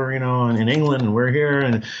way over, in England, and we're here.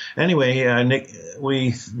 And anyway,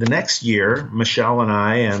 the next year, Michelle and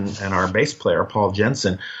I and our bass player, Paul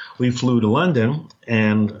Jensen, we flew to London,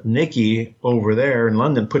 and Nicky over there in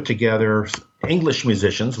London put together English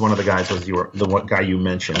musicians. One of the guys was the one guy you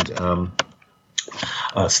mentioned,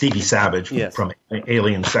 Stevie Savage, yes, from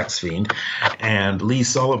Alien Sex Fiend, and Lee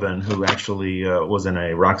Sullivan, who actually was in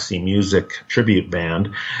a Roxy Music tribute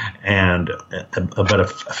band, and but a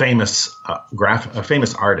famous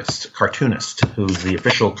artist, cartoonist, who's the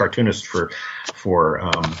official cartoonist for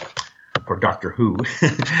for Doctor Who,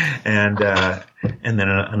 and then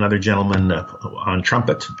another gentleman on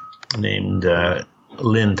trumpet named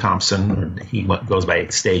Lynn Thompson. He goes by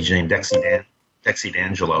stage name Dexy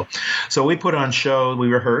D'Angelo. So we put on shows. We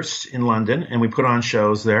rehearsed in London, and we put on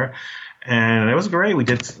shows there. And it was great. We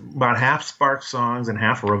did about half Sparks songs and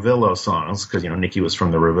half Ravillo songs because, Nicky was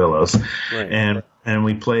from the Ravillos. Right. And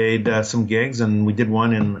we played some gigs, and we did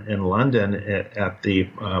one in London at the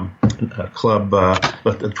club,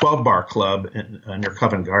 the 12 Bar Club near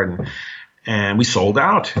Covent Garden. And we sold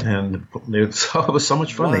out, and it was so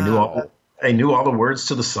much fun. Wow. They knew all the words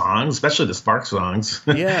to the songs, especially the Sparks songs.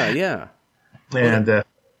 Yeah. And it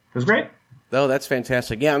was great. Oh, that's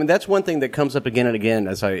fantastic. Yeah, I mean, that's one thing that comes up again and again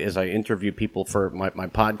as I interview people for my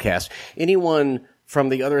podcast. Anyone from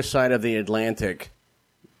the other side of the Atlantic,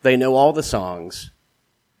 they know all the songs.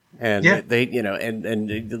 And they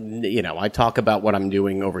I talk about what I'm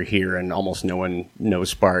doing over here, and almost no one knows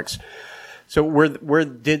Sparks. So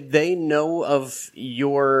did they know of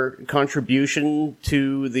your contribution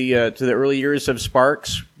to the early years of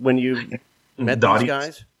Sparks when you met these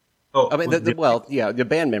guys? Oh, I mean, the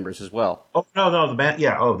band members as well. Oh no, the band.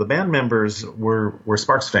 Yeah, the band members were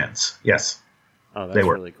Sparks fans. Yes, oh, that's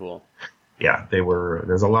really cool. Yeah, they were.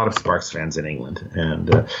 There's a lot of Sparks fans in England,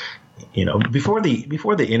 and before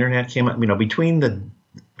the internet came up, between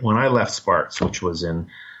when I left Sparks, which was in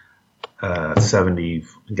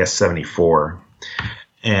 74,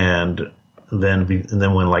 and then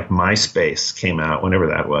when like MySpace came out, whenever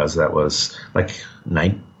that was like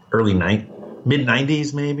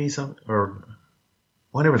mid-90s maybe, or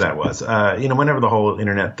whenever that was, whenever the whole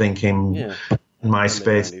internet thing came,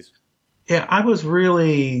 MySpace. Yeah, I was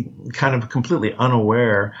really kind of completely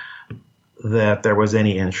unaware that there was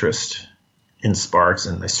any interest in Sparks,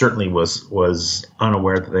 and I certainly was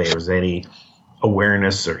unaware that there was any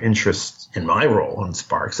awareness or interest in my role in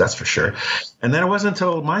Sparks, that's for sure. And then it wasn't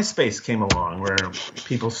until MySpace came along where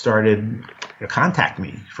people started to contact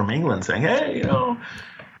me from England saying, hey,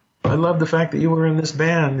 I love the fact that you were in this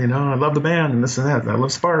band, I love the band and this and that. I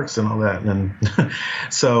love Sparks and all that. And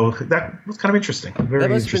so that was kind of interesting. That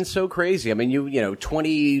must have been so crazy. I mean,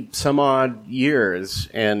 20 some odd years,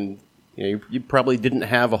 and you probably didn't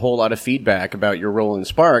have a whole lot of feedback about your role in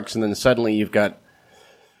Sparks, and then suddenly you've got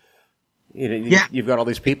you've got all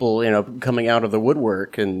these people coming out of the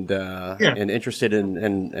woodwork and interested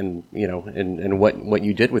in what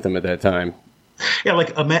you did with them at that time. Yeah,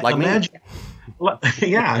 imagine.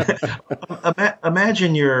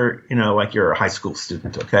 Imagine you're a high school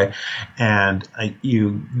student, okay, and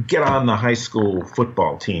you get on the high school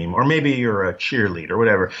football team, or maybe you're a cheerleader or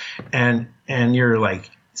whatever, and you're like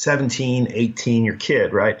 17, 18, your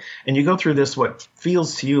kid, right? And you go through this, what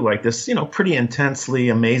feels to you like this, pretty intensely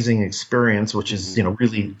amazing experience, which is,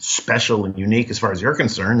 really special and unique as far as you're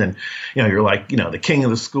concerned. And, you're like, the king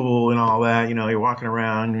of the school and all that, you're walking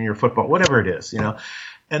around in your football, whatever it is,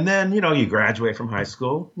 And then, you graduate from high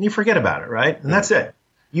school and you forget about it, right? And that's it.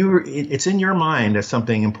 It's in your mind as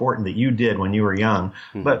something important that you did when you were young,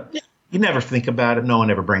 but you never think about it. No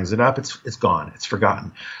one ever brings it up. It's gone. It's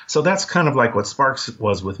forgotten. So that's kind of like what Sparks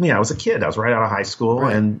was with me. I was a kid. I was right out of high school,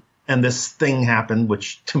 and this thing happened,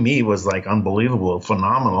 which to me was like unbelievable,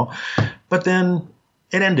 phenomenal. But then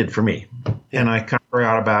it ended for me, and I kind of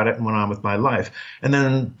forgot about it and went on with my life. And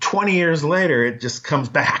then 20 years later, it just comes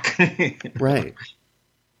back. Right.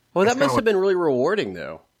 Well, that must have been really rewarding,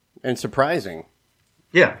 though, and surprising.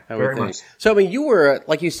 Yeah, very much. So, I mean, you were,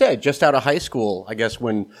 like you said, just out of high school, I guess,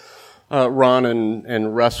 when Ron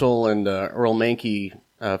and Russell and Earl Mankey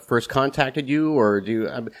first contacted you, or do you?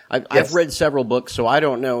 I've read several books, so I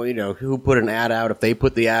don't know, who put an ad out, if they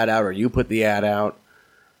put the ad out or you put the ad out.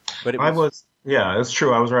 But it's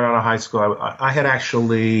true. I was right out of high school. I had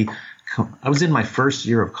actually, I was in my first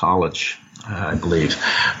year of college, I believe,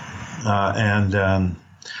 and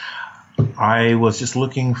I was just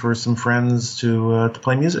looking for some friends to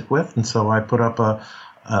play music with, and so I put up a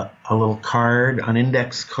little card, an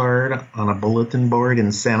index card on a bulletin board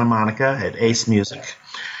in Santa Monica at Ace Music.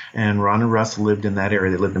 And Ron and Russ lived in that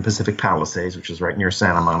area. They lived in Pacific Palisades, which is right near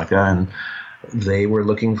Santa Monica, and they were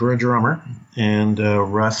looking for a drummer. And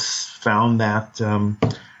Russ found that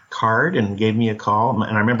card and gave me a call.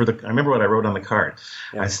 And I remember what I wrote on the card.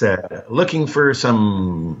 Yeah. I said, looking for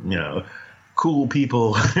some, cool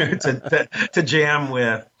people to jam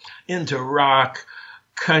with, into rock,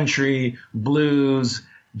 country, blues,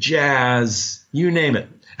 jazz, you name it.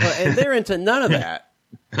 Well, and they're into none of that.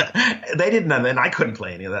 They didn't know, and I couldn't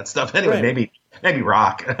play any of that stuff. Anyway, right. maybe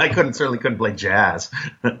rock. I certainly couldn't play jazz.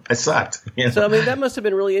 I sucked. So, I mean, that must have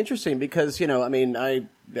been really interesting because,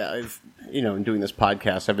 I've in doing this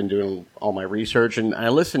podcast, I've been doing all my research, and I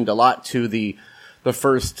listened a lot to the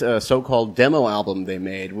first so-called demo album they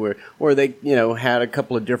made, where they had a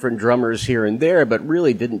couple of different drummers here and there, but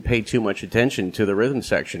really didn't pay too much attention to the rhythm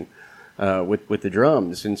section with the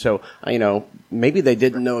drums. And so maybe they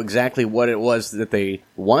didn't know exactly what it was that they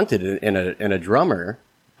wanted in a drummer,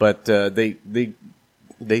 but they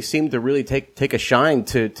seemed to really take a shine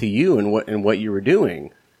to you and what you were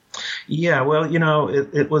doing. Yeah, well,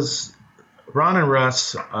 it was Ron and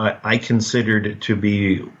Russ. I considered it to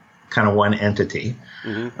be kind of one entity,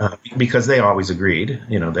 because they always agreed.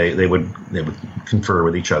 They would confer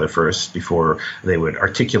with each other first before they would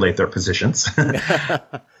articulate their positions.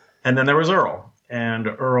 And then there was Earl, and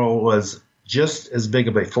Earl was just as big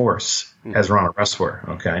of a force as Ron and Russ were.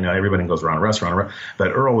 Okay, I know everybody goes Ron and Russ,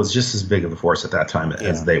 but Earl was just as big of a force at that time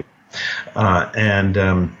as they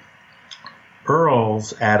were.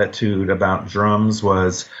 Earl's attitude about drums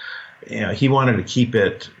was, he wanted to keep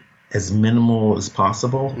it as minimal as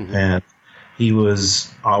possible, and he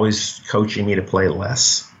was always coaching me to play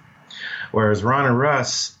less. Whereas Ron and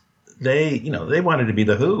Russ, they wanted to be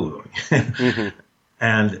the Who,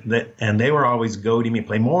 and they were always goading me,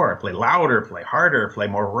 play more, play louder, play harder, play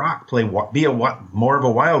more rock, be more of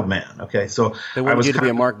a wild man. Okay, so they wanted you to be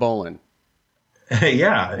a Mark Bolan.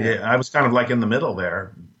 Yeah, I was kind of like in the middle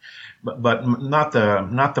there. But not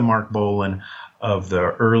the Mark Bolan of the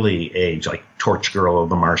early age, like Torch Girl of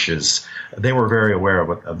the Marshes. They were very aware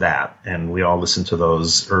of that, and we all listened to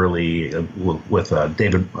those early with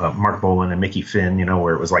Mark Bolan and Mickey Finn,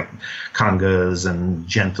 where it was like congas and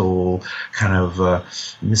gentle, kind of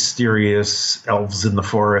mysterious elves in the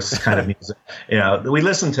forest kind of music. We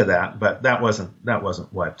listened to that, but that wasn't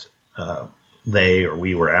what they or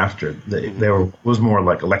we were after. It was more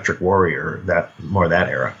like Electric Warrior, that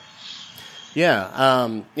era.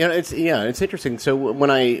 Yeah, it's interesting. So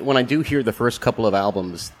when I do hear the first couple of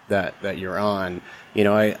albums that you're on,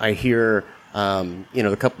 I hear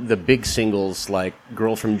the big singles like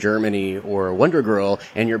 "Girl from Germany" or "Wonder Girl,"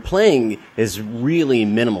 and your playing is really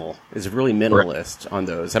minimalist on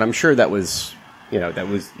those. And I'm sure that was you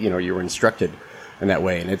were instructed in that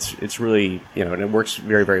way, and it's really and it works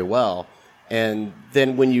very, very well. And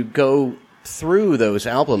then when you go through those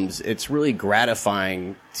albums, it's really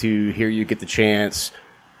gratifying to hear you get the chance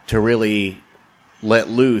to really let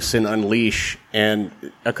loose and unleash. And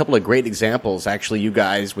a couple of great examples, actually, you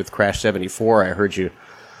guys with Crash 74, I heard you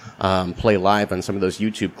play live on some of those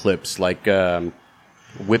YouTube clips, like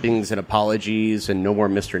Whippings and Apologies and No More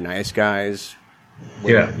Mr. Nice Guys.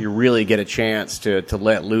 Yeah, you really get a chance to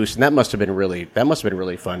let loose, and that must have been really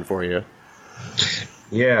fun for you.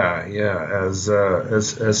 Yeah.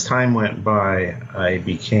 As time went by, I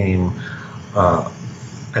became,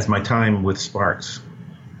 as my time with Sparks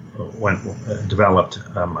developed,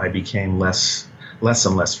 I became less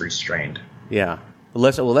and less restrained. Yeah,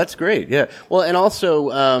 well, that's great. Yeah, well, and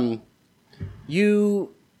also,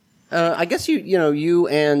 you, I guess you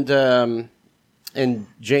and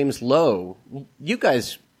James Lowe, you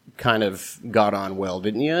guys kind of got on well,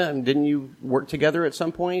 didn't you? And didn't you work together at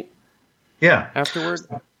some point? Yeah. Afterward?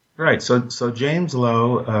 Right. So James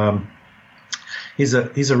Lowe, he's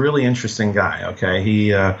a really interesting guy. Okay.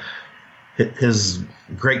 His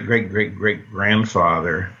great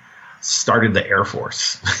grandfather started the Air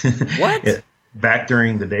Force. What? Back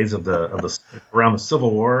during the days of around the Civil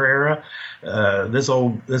War era, this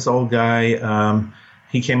old guy,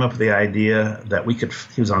 he came up with the idea that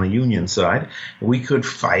he was on the Union side, we could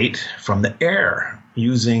fight from the air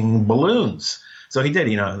using balloons. So he did,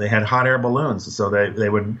 they had hot air balloons. So they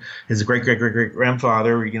would, his great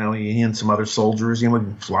grandfather, he and some other soldiers,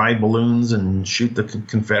 would fly balloons and shoot the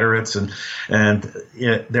Confederates. And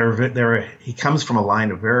he comes from a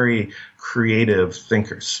line of very creative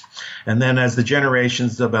thinkers. And then as the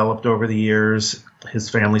generations developed over the years, his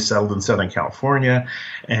family settled in Southern California,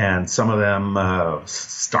 and some of them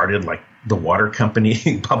started like the water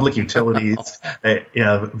company, public utilities,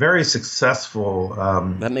 very successful.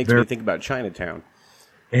 That makes me think about Chinatown.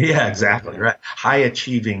 Yeah, exactly. Right. High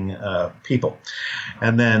achieving people.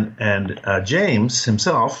 And James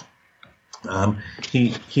himself,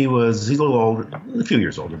 he's a little older, a few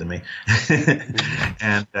years older than me.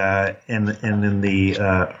 And in the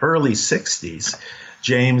early 60s,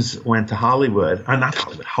 James went to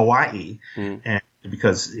Hawaii, and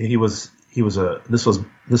because this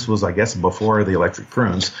was I guess before the Electric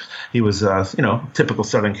Prunes. He was typical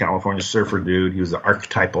Southern California surfer dude. He was the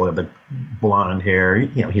archetypal of the blonde hair.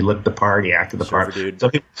 He looked the part. He acted the part. Dude. So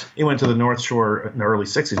he went to the North Shore in the early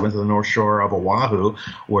 60s. Went to the North Shore of Oahu,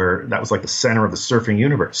 where that was like the center of the surfing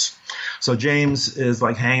universe. So James is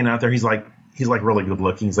like hanging out there. He's like he's like really good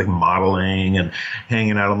looking. He's like modeling and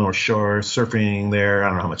hanging out on the North Shore, surfing there. I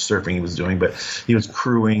don't know how much surfing he was doing, but he was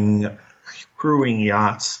crewing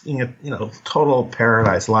yachts, total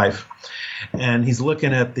paradise life. And he's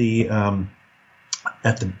looking at he's going,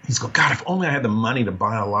 God, if only I had the money to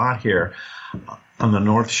buy a lot here on the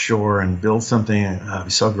North Shore and build something, it'd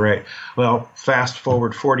be so great. Well, fast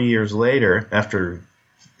forward 40 years later, after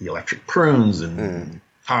the electric prunes and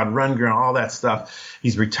Todd Rundgren, all that stuff,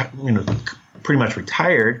 he's pretty much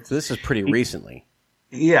retired. So this is pretty recently.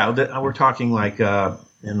 Yeah, we're talking actually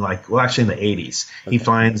in the 80s.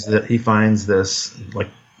 Okay. He finds this like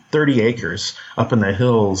 30 acres up in the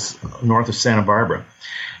hills north of Santa Barbara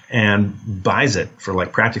and buys it for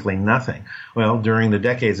like practically nothing. Well, during the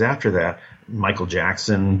decades after that, Michael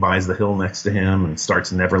Jackson buys the hill next to him and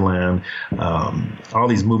starts Neverland. All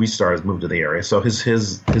these movie stars move to the area. So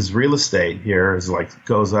his real estate here is like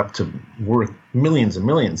goes up to worth millions and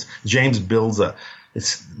millions. James builds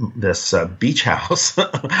this beach house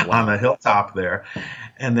on the hilltop there,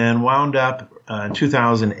 and then wound up in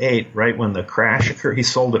 2008, right when the crash occurred. He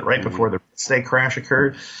sold it right before the real estate crash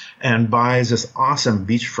occurred, and buys this awesome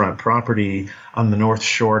beachfront property on the North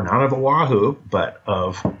Shore, not of Oahu, but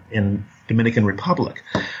in Dominican Republic,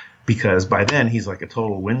 because by then he's like a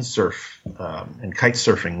total windsurf and kite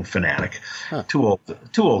surfing fanatic. Too old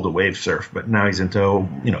to wave surf, but now he's into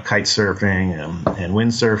kite surfing and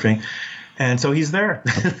windsurfing. And so he's there.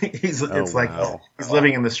 He's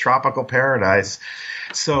living in this tropical paradise.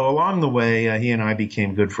 So along the way, he and I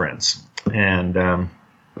became good friends. And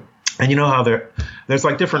you know how there's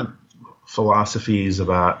like different philosophies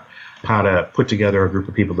about how to put together a group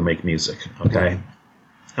of people to make music. Okay.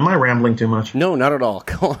 Am I rambling too much? No, not at all.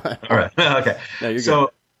 Go on. All right. Okay. No, you're good.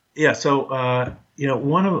 Yeah. So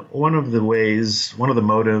one of the ways, one of the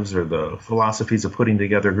motives or the philosophies of putting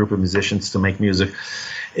together a group of musicians to make music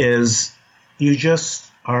is you just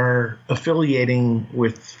are affiliating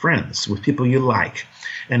with friends, with people you like.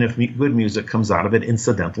 And if good music comes out of it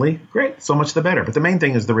incidentally, great, so much the better. But the main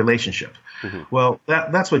thing is the relationship. Mm-hmm. Well,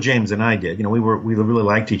 that's what James and I did. We really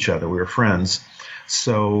liked each other. We were friends.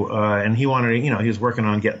 So, and he wanted, he was working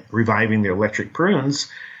on reviving the Electric Prunes.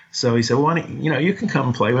 So he said, well, you can come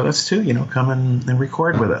and play with us too, come and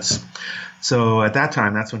record with us. So at that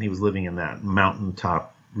time, that's when he was living in that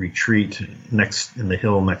mountaintop retreat in the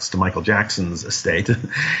hill next to Michael Jackson's estate.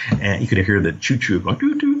 And you could hear the choo-choo going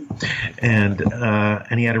doo-doo. And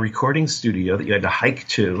he had a recording studio that you had to hike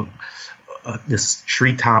to, this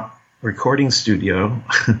treetop recording studio,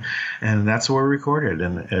 and that's where we recorded,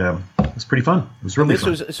 and it was pretty fun. It was really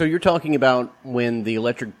fun. So you're talking about when the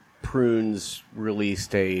Electric Prunes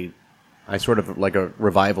released a sort of like a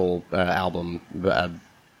revival album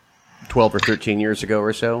 12 or 13 years ago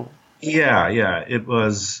or so? Yeah. It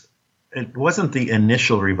wasn't the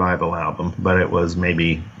initial revival album, but it was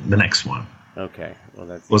maybe the next one. Okay. Well,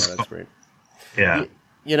 that's great. Yeah.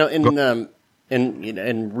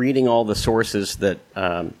 And reading all the sources that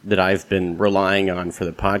I've been relying on for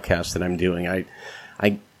the podcast that I'm doing,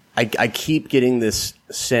 I keep getting this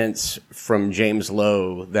sense from James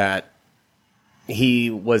Lowe that he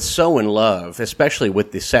was so in love, especially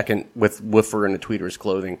with the second, with Woofer and the Tweeter's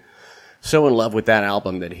Clothing, so in love with that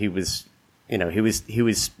album that he was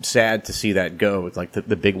sad to see that go. It's like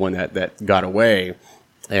the big one that got away,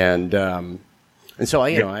 and so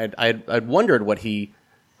I'd wondered what he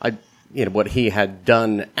had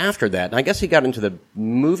done after that. And I guess he got into the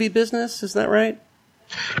movie business. Is that right?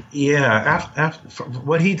 Yeah. After,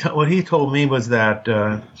 what he told me was that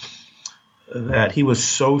he was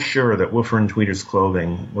so sure that Woofer and Tweeter's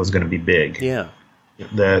Clothing was going to be big. Yeah.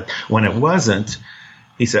 That when it wasn't,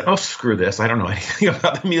 he said, "Oh, screw this! I don't know anything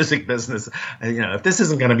about the music business. If this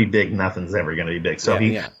isn't going to be big, nothing's ever going to be big." So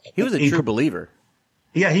he was a true believer.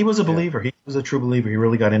 Yeah, he was a believer. He was a true believer. He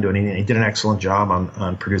really got into it. He did an excellent job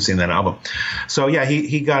on producing that album. So yeah,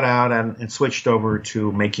 he got out and switched over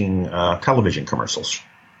to making television commercials.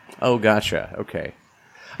 Oh, gotcha. Okay.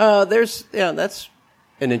 That's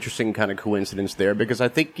an interesting kind of coincidence there, because I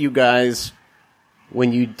think you guys,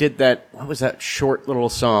 when you did that, what was that short little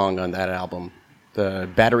song on that album? The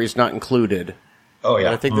Batteries Not Included. Oh,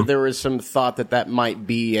 yeah. I think that there was some thought that might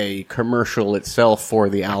be a commercial itself for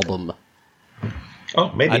the album.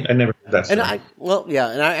 Oh, maybe. I never heard that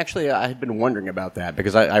story. I had been wondering about that,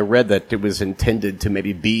 because I read that it was intended to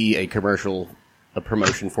maybe be a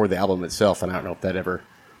promotion for the album itself, and I don't know if that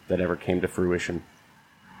ever came to fruition.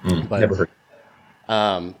 Never heard.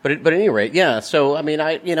 But at any rate, yeah. So I mean,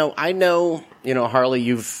 I know, Harley,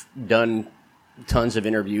 you've done tons of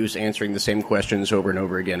interviews answering the same questions over and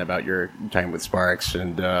over again about your time with Sparks,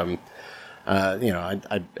 and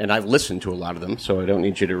And I've listened to a lot of them, so I don't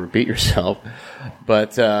need you to repeat yourself.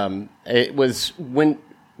 But it was when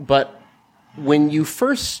you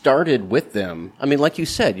first started with them, I mean, like you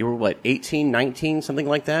said, you were what, 18, 19, something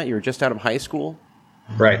like that? You were just out of high school?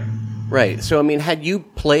 Right. Right. So, I mean, had you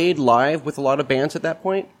played live with a lot of bands at that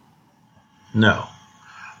point? No,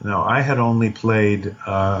 I had only played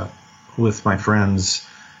with my friends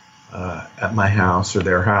at my house or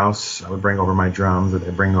their house. I would bring over my drums, or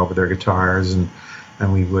they'd bring over their guitars, and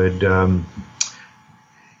we would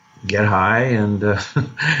get high and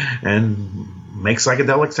and make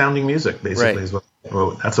psychedelic sounding music. Basically,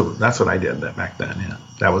 right. that's what I did back then. Yeah,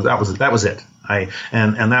 that was it.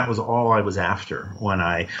 And that was all I was after when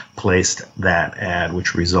I placed that ad,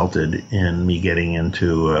 which resulted in me getting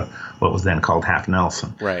into what was then called Half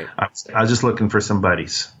Nelson. Right. I was just looking for some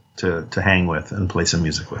buddies to hang with and play some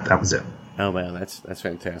music with. That was it. Oh man, that's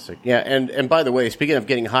fantastic. Yeah, and by the way, speaking of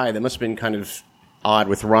getting high, that must have been kind of odd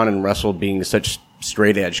with Ron and Russell being such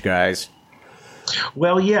straight edge guys.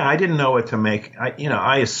 Well, yeah, I didn't know what to make.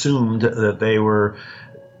 I assumed that they were,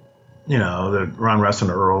 that Ron, Russ,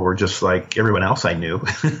 and Earl were just like everyone else I knew.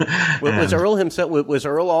 Was Earl himself? Was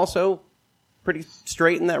Earl also pretty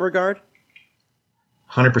straight in that regard?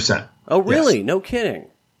 100%. Oh, really? Yes. No kidding.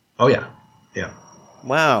 Oh, yeah. Yeah.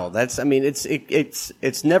 Wow,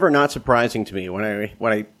 it's never not surprising to me when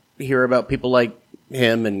I hear about people like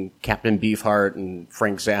him and Captain Beefheart and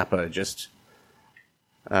Frank Zappa, just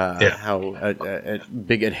how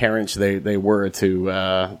big adherents they were to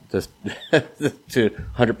to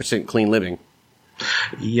 100% clean living.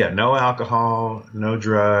 Yeah, no alcohol, no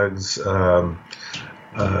drugs. Ron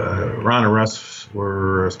and Russ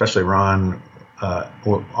were, especially Ron,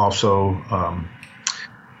 also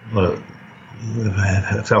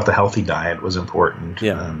felt a healthy diet was important.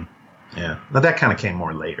 Yeah. Yeah. Now that kind of came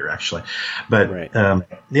more later, actually. But, right.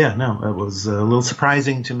 it was a little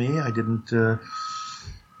surprising to me. I didn't,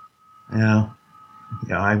 I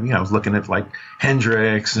was looking at like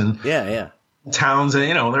Hendrix and Townsend,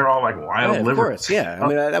 they're all like wild of livers. Course, yeah. I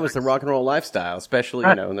mean, that was the rock and roll lifestyle, especially,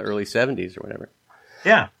 in the early 70s or whatever.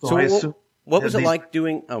 Yeah. So what was it like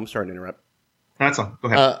doing, I'm sorry to interrupt. That's all. Go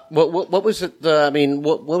ahead. What was it?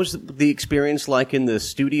 What was the experience like in the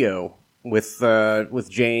studio with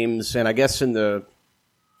James, and I guess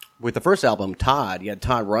with the first album, Todd? You had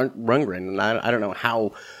Todd Rundgren, and I don't know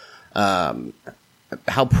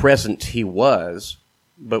how present he was,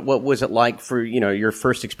 but what was it like for your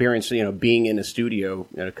first experience, being in a studio,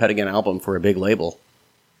 cutting an album for a big label?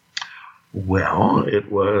 Well,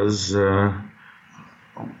 it was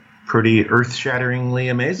pretty earth-shatteringly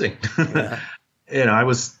amazing. Yeah. I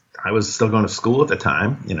was still going to school at the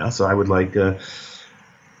time, so I would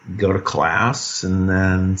go to class and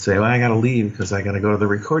then say, well, I got to leave because I got to go to the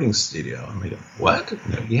recording studio. And we go, what?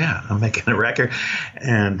 Yeah, I'm making a record.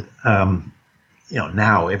 And,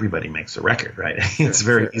 now everybody makes a record, right? It's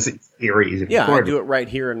very easy to record. Yeah, I do it right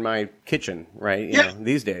here in my kitchen, right?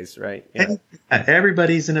 These days, right? Yeah.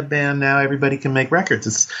 Everybody's in a band now. Everybody can make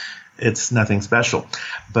records. It's nothing special.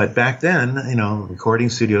 But back then, recording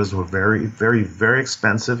studios were very, very, very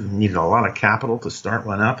expensive. You needed a lot of capital to start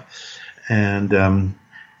one up. And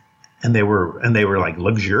they were like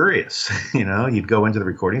luxurious. You'd go into the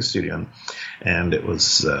recording studio and it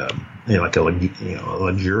was like a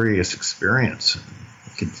luxurious experience. You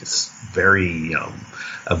could just they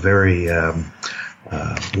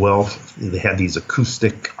had these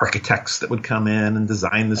acoustic architects that would come in and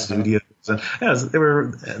design the studios. And they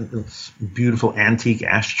were beautiful antique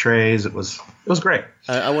ashtrays. It was great.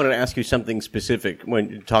 I wanted to ask you something specific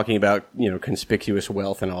when talking about conspicuous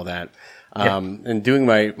wealth and all that. And doing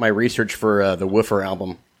my research for the Woofer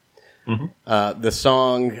album, the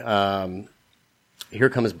song "Here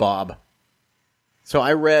Comes Bob." So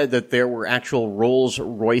I read that there were actual Rolls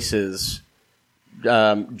Royces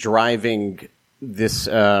driving this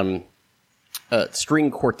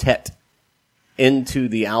string quartet into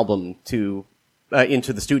the album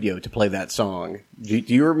into the studio to play that song. Do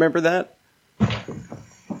you remember that?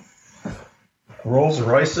 Rolls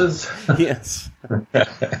Royces? Yes.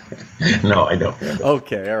 No, I don't.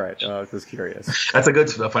 Okay, all right. I was curious. That's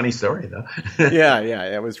a funny story, though. yeah,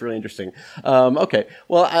 it was really interesting. Okay,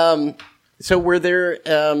 well, so were there,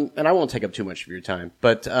 and I won't take up too much of your time,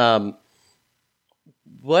 but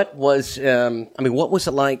what was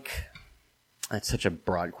it like? That's such a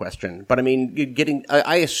broad question, but I mean,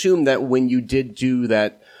 I assume that when you did do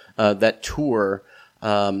that tour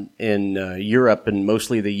in Europe and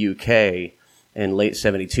mostly the UK in late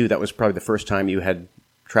 '72, that was probably the first time you had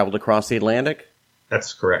traveled across the Atlantic.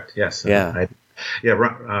 That's correct. Yes. Yeah.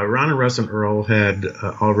 Ron and Russ and Earl had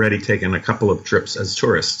already taken a couple of trips as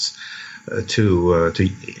tourists to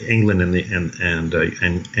England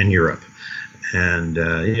and Europe, and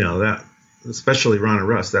that, especially Ron and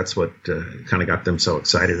Russ, that's what kind of got them so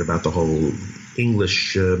excited about the whole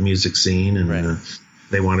English music scene, and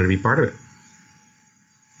they wanted to be part of it.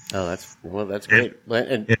 Oh, that's great.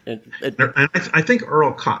 And I think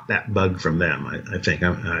Earl caught that bug from them. I think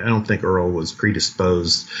I don't think Earl was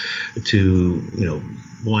predisposed to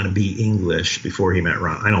want to be English before he met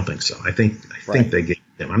Ron. I don't think so. I think they gave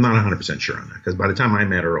him. I'm not 100% sure on that, because by the time I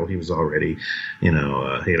met Earl, he was already he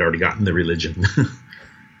had already gotten the religion.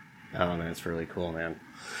 Oh, that's really cool, man.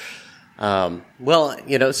 So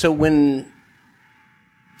when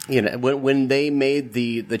they made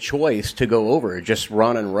the choice to go over, just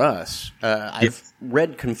Ron and Russ, I've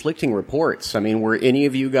read conflicting reports. I mean, were any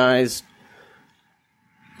of you guys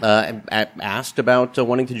asked about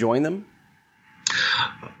wanting to join them?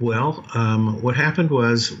 Well, what happened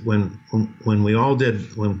was when we all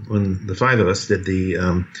did, when the five of us did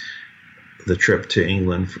the trip to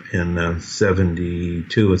England in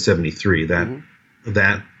 72 and 73,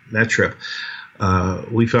 that trip,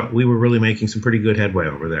 we felt we were really making some pretty good headway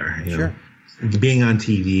over there. Sure. Being on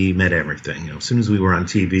TV meant everything. As soon as we were on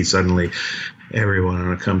TV, suddenly everyone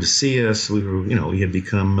would come to see us. We were, we had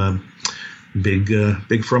become big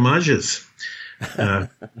fromages.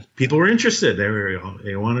 People were interested.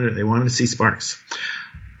 They wanted to see Sparks.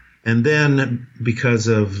 And then, because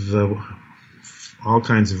of all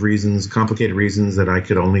kinds of reasons, complicated reasons that I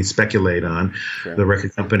could only speculate on, the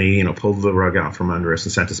record company, pulled the rug out from under us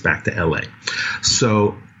and sent us back to LA.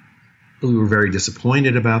 So we were very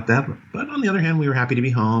disappointed about that. But on the other hand, we were happy to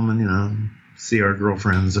be home and, see our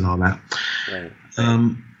girlfriends and all that. Right.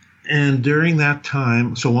 And during that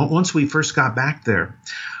time, so once we first got back there,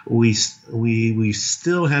 we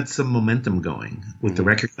still had some momentum going with the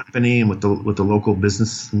record company and with the local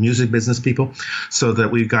music business people, so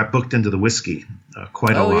that we got booked into the whiskey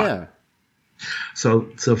quite a lot. Yeah.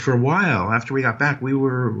 So for a while after we got back, we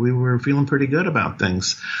were feeling pretty good about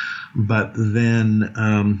things. But then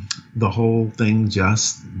the whole thing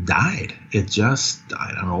just died. I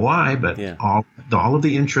don't know why, but all of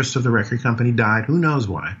the interest of the record company died. Who knows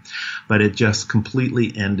why? But it just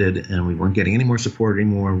completely ended, and we weren't getting any more support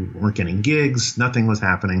anymore. We weren't getting gigs. Nothing was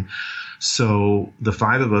happening. So the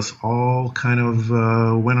five of us all kind of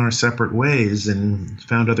went our separate ways and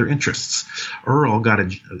found other interests. Earl got a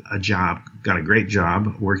great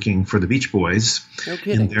job working for the Beach Boys. No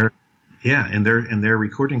kidding. In their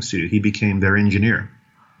recording studio. He became their engineer.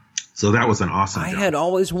 So that was an awesome job. I had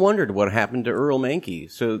always wondered what happened to Earl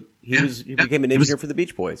Mankey. So he became an engineer for the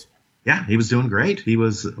Beach Boys. Yeah, he was doing great. He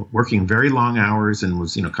was working very long hours and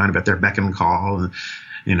was, kind of at their beck and call. And,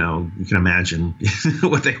 you can imagine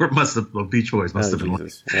what the Beach Boys must have been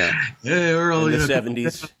like. Yeah. Hey, Earl, in the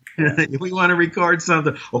 70s. We want to record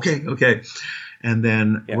something. Okay. And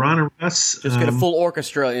then Ron and Russ. Just get a full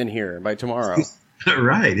orchestra in here by tomorrow.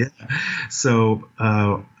 Right. Yeah. So,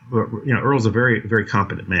 Earl's a very, very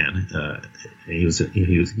competent man. He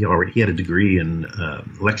had a degree in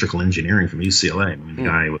electrical engineering from UCLA. I mean, the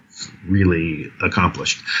guy was really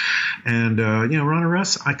accomplished. And Ron and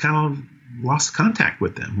Russ, I kind of lost contact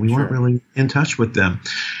with them. We weren't really in touch with them.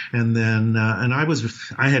 And then, I was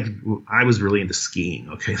really into skiing.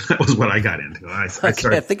 Okay, that was what I got into. I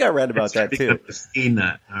think I read about that too. A ski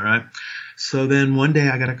nut. All right. So then one day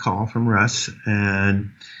I got a call from Russ,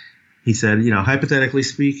 and he said, hypothetically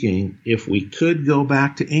speaking, if we could go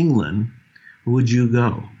back to England, would you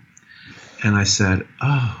go? And I said,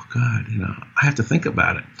 oh, God, I have to think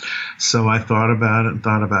about it. So I thought about it,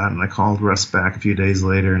 and I called Russ back a few days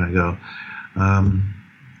later, and I go,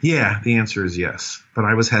 yeah, the answer is yes. But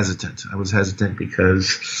I was hesitant.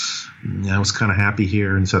 Because I was kind of happy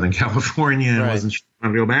here in Southern California and wasn't sure I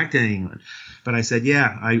wanted to go back to England. But I said,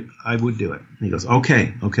 yeah, I would do it. And he goes,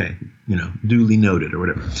 okay, duly noted or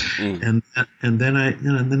whatever. And then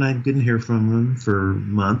I didn't hear from him for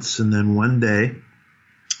months. And then one day,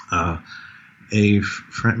 my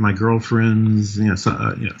girlfriend's, a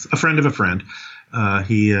friend of a friend,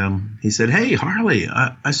 he said, hey, Harley,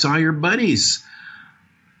 I saw your buddies,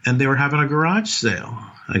 and they were having a garage sale.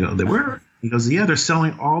 I go, they were? He goes, yeah, they're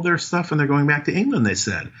selling all their stuff and they're going back to England, they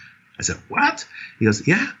said. I said, what? He goes,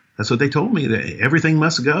 yeah. That's what they told me. That everything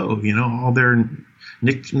must go. All their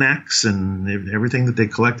knickknacks and everything that they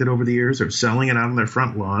collected over the years, are selling it out on their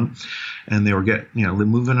front lawn, and they were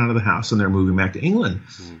moving out of the house, and they're moving back to England.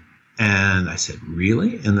 Mm-hmm. And I said,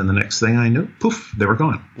 really? And then the next thing I knew, poof, they were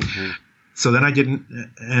gone. Mm-hmm. So then I didn't.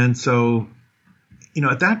 And so,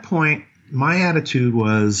 at that point, my attitude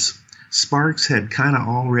was Sparks had kind of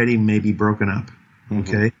already maybe broken up.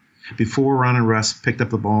 Okay. before Ron and Russ picked up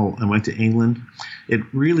the ball and went to England, it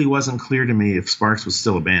really wasn't clear to me if Sparks was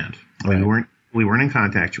still a band. I mean, we weren't in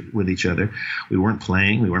contact with each other. We weren't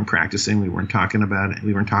playing. We weren't practicing. We weren't talking about it.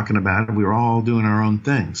 We were all doing our own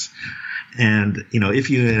things. And, if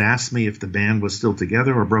you had asked me if the band was still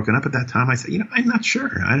together or broken up at that time, I said, I'm not sure.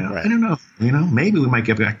 I don't know. Maybe we might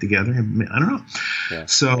get back together. I don't know. Yeah.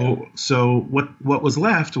 So what was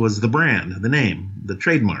left was the brand, the name, the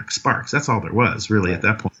trademark, Sparks. That's all there was really at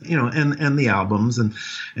that point. And the albums and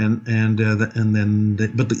then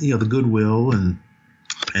the goodwill and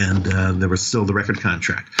there was still the record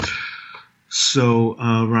contract. So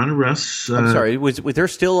Ron and Russ. I'm sorry. Was there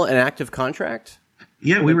still an active contract?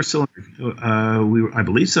 Yeah, we were still. I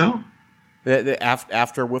believe so.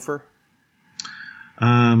 After Woofer.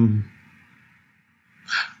 That's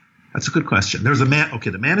a good question. There was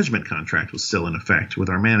the management contract was still in effect with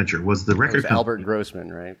our manager. Was the record Albert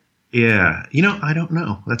Grossman, right? Yeah. I don't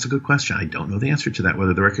know. That's a good question. I don't know the answer to that.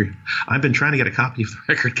 Whether the record. I've been trying to get a copy of the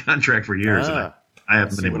record contract for years. And I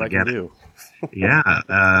haven't been able to get it. Yeah,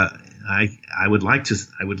 I would like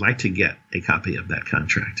to get a copy of that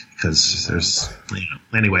contract because there's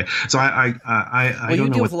anyway. So I you don't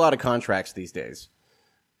know deal with a lot of contracts these days.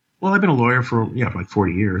 Well, I've been a lawyer for like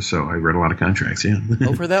 40 years, so I read a lot of contracts. Yeah.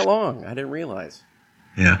 Oh, for that long? I didn't realize.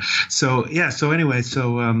 Yeah. So anyway,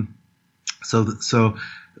 so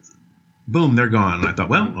boom, they're gone. And I thought,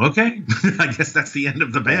 well, okay, I guess that's the end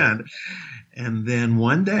of the band. And then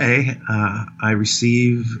one day, I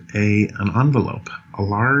receive an envelope, a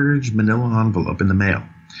large manila envelope in the mail.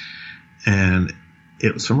 And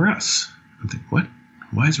it was from Russ. I'm thinking, what?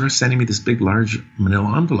 Why is Russ sending me this big, large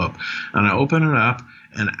manila envelope? And I open it up,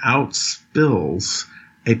 and out spills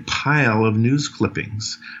a pile of news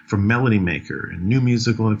clippings from Melody Maker and New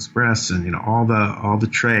Musical Express and all the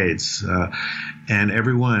trades, and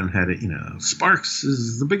everyone had it. Sparks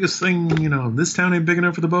is the biggest thing. This town ain't big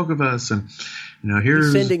enough for the both of us, and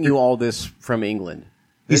here's he's sending you all this from England.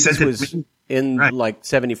 This was in like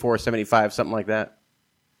 74, 75, something like that.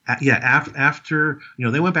 Yeah, after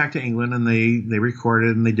they went back to England and they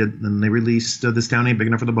recorded and they released This Town Ain't Big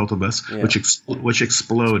Enough for the Both of Us, which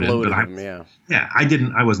exploded. But I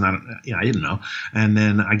didn't know. And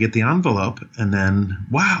then I get the envelope, and then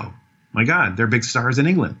wow, my God, they're big stars in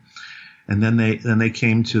England. And then they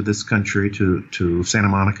came to this country to Santa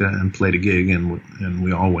Monica and played a gig, and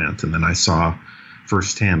we all went. And then I saw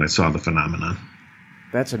firsthand the phenomenon.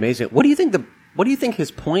 That's amazing. What do you think his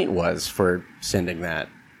point was for sending that?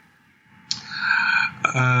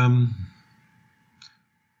 I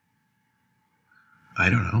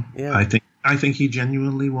don't know. Yeah. I think he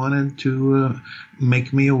genuinely wanted to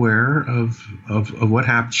make me aware of what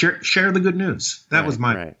happened. Share the good news. That was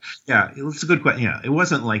my. Right. Yeah, it's a good question. Yeah, it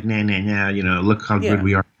wasn't like nah. Look how good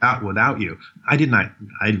we are without you.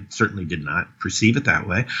 I certainly did not perceive it that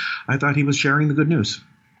way. I thought he was sharing the good news.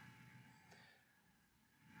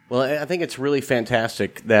 Well, I think it's really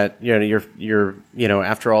fantastic that you're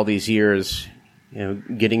after all these years,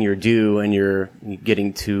 getting your due, and you're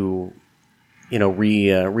getting to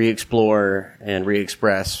re-explore and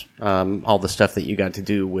re-express all the stuff that you got to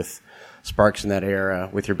do with Sparks in that era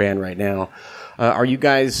with your band right now. Are you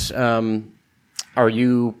guys? Do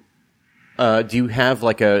you have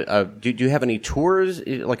like do you have any tours,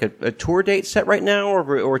 like a tour date set right now,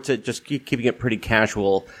 or to just keeping it pretty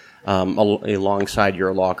casual alongside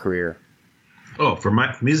your law career? Oh, for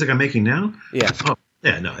my music I'm making now? Yeah. Oh.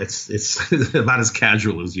 Yeah, no, it's about as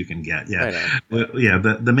casual as you can get. Yeah, yeah.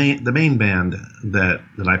 The main band that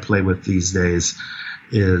I play with these days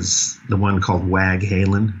is the one called Wag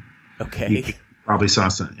Halen. Okay, you probably saw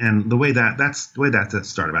some. And that's the way that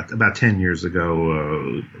started. About 10 years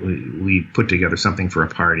ago, we put together something for a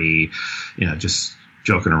party. Just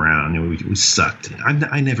joking around. We sucked.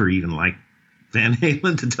 I never even liked Van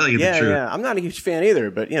Halen, to tell you the truth. Yeah, I'm not a huge fan either,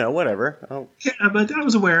 but whatever. Yeah, but I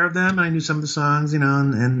was aware of them. I knew some of the songs, and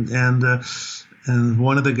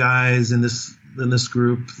one of the guys in this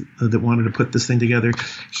group that wanted to put this thing together,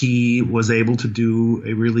 he was able to do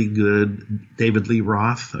a really good David Lee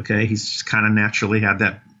Roth. Okay, he's just kind of naturally had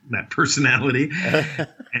that personality,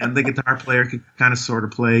 and the guitar player could kind of sort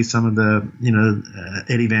of play some of the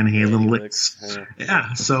Eddie Van Halen licks.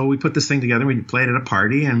 Yeah, so we put this thing together. We played at a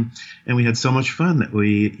party, and we had so much fun that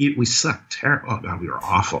we sucked. Oh God, we were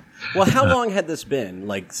awful. Well, how long had this been?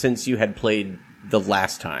 Like since you had played the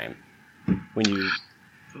last time when you?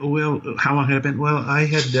 Well, how long had it been? Well, I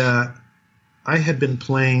had been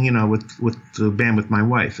playing, with the band with my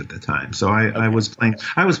wife at the time. So I was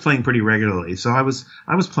playing pretty regularly. So I was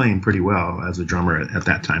playing pretty well as a drummer at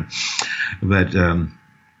that time. But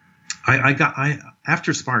I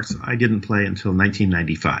after Sparks, I didn't play until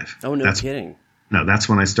 1995. Oh, no kidding. No, that's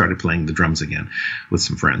when I started playing the drums again with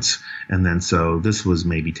some friends. And then so this was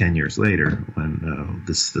maybe 10 years later when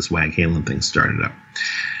this Wag Halen thing started up.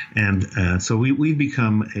 And so we've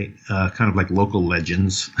become a kind of like local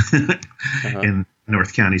legends in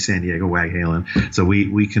North County, San Diego, Wag Halen. So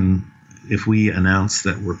we can, if we announce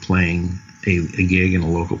that we're playing a gig in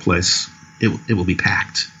a local place, it will be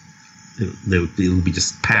packed. It will be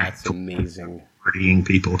just packed. That's amazing. Partying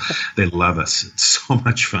people. They love us. It's so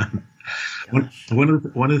much fun. One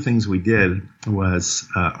of the things we did was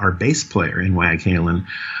our bass player in Wag Halen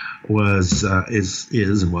was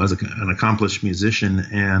an accomplished musician,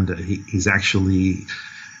 and he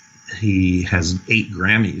has 8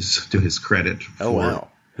 Grammys to his credit. Oh, wow!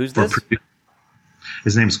 Who's this?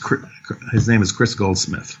 His name is Chris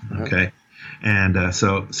Goldsmith. Okay. And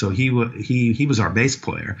so he was our bass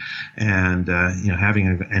player, and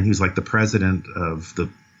and he was like the president of a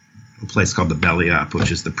place called the Belly Up, which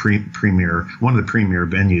is the one of the premier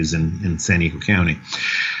venues in San Diego County.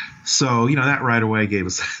 So that right away gave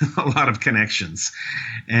us a lot of connections,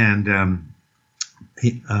 and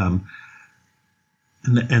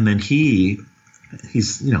then he's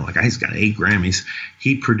he's got 8 Grammys.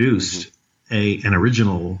 He produced an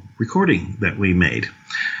original recording that we made.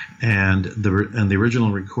 And the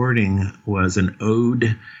original recording was an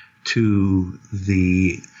ode to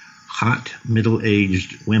the hot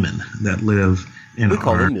middle-aged women that live in we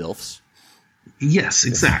call them MILFs. Yes,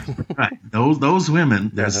 exactly. Right. Those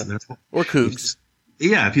women. Or cougs.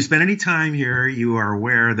 Yeah, if you spend any time here, you are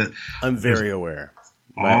aware that I'm very aware.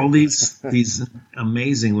 All these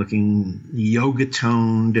amazing-looking,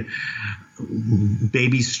 yoga-toned,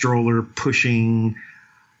 baby stroller pushing,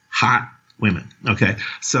 hot women. Okay,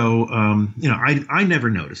 so I never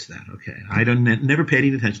noticed that. Okay, I never paid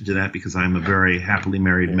any attention to that because I'm a very happily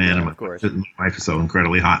married man, and my wife is so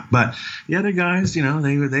incredibly hot. But the other guys,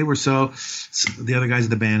 they were so. The other guys in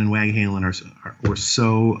the band in Wag Halen were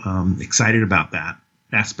so excited about that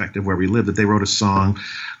aspect of where we live that they wrote a song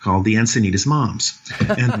called "The Encinitas Moms,"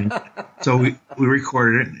 and so we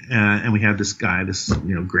recorded it, and we had this guy,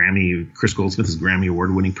 Grammy, Chris Goldsmith, this Grammy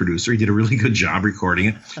award-winning producer. He did a really good job recording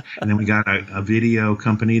it, and then we got a video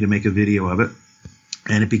company to make a video of it,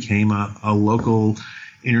 and it became a local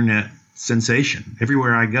internet sensation.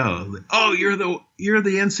 Everywhere I go, oh, you're the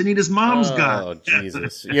Encinitas Moms guy. Oh,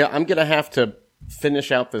 Jesus! Yeah, I'm gonna have to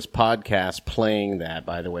finish out this podcast playing that,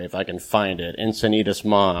 by the way, if I can find it. Encinitas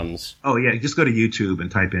Moms. Oh, yeah. Just go to YouTube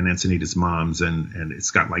and type in Encinitas Moms, and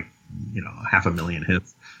it's got 500,000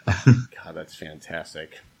 hits. God, that's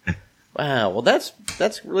fantastic. Wow. Well, that's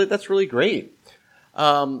really great.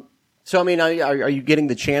 So, I mean, are you getting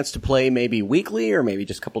the chance to play maybe weekly or maybe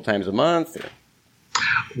just a couple times a month? Or?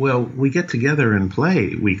 Well, we get together and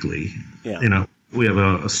play weekly. Yeah. We have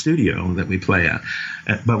a studio that we play at,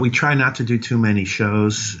 but we try not to do too many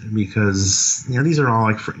shows because these are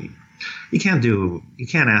all free. You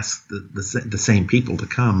can't ask the same people to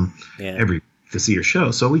come to see your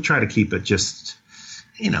show. So we try to keep it just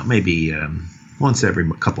maybe once every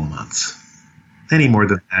couple months. Any more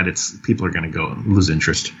than that, people are going to lose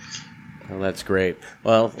interest. Well, that's great.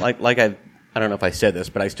 Well, like I don't know if I said this,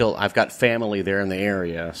 but I've got family there in the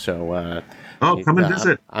area, so. Come and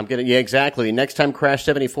visit. Exactly. Next time Crash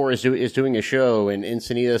 74 is doing a show in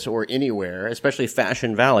Encinitas or anywhere, especially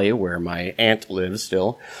Fashion Valley, where my aunt lives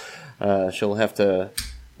still, she'll have to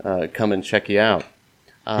come and check you out.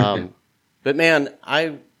 But man,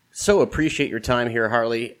 I so appreciate your time here,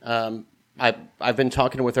 Harley. I've been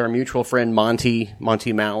talking with our mutual friend Monty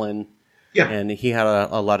Mallon, and he had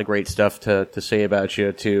a lot of great stuff to say about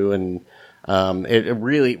you too, and. It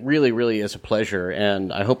really, really, really is a pleasure,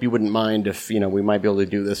 and I hope you wouldn't mind if we might be able to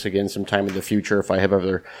do this again sometime in the future if I have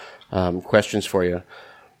other questions for you.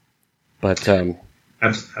 But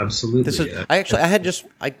absolutely, I had just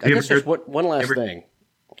one last thing.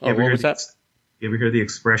 Oh, what was that? You ever hear the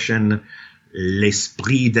expression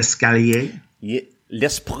 "l'esprit d'escalier"?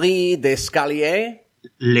 L'esprit d'escalier.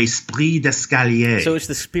 L'esprit d'escalier. So it's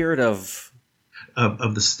the spirit of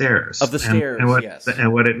the stairs. Of the stairs, yes.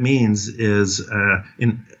 And what it means is,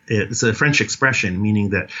 it's a French expression meaning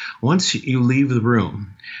that once you leave the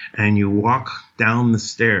room and you walk down the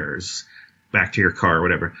stairs back to your car or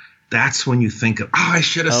whatever, that's when you think of, I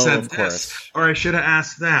should have said this, or I should have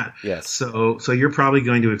asked that. Yes. So you're probably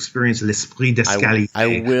going to experience l'esprit d'escalier.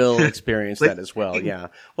 I will experience that as well, yeah.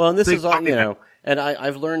 Well, and this is all, and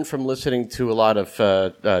I've learned from listening to a lot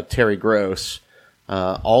of Terry Gross,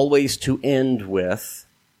 always to end with,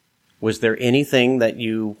 was there anything that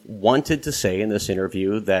you wanted to say in this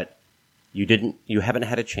interview that you haven't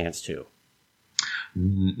had a chance to?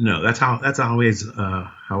 No, that's always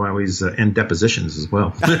how I always end depositions as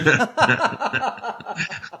well.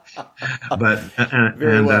 But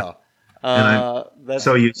Very well. And I'm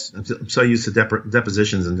so used to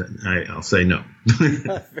depositions, and I'll say no.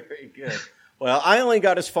 Very good. Well, I only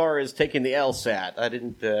got as far as taking the LSAT. I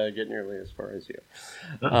didn't get nearly as far as you.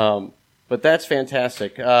 But that's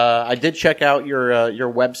fantastic. I did check out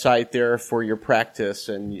your website there for your practice,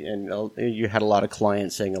 and you had a lot of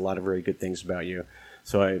clients saying a lot of very good things about you.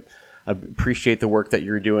 So I appreciate the work that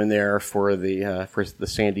you're doing there for the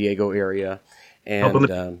San Diego area,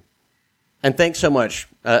 and thanks so much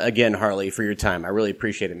again, Harley, for your time. I really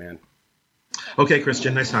appreciate it, man. Okay,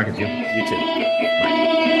 Christian, nice talking to you. You too. Bye.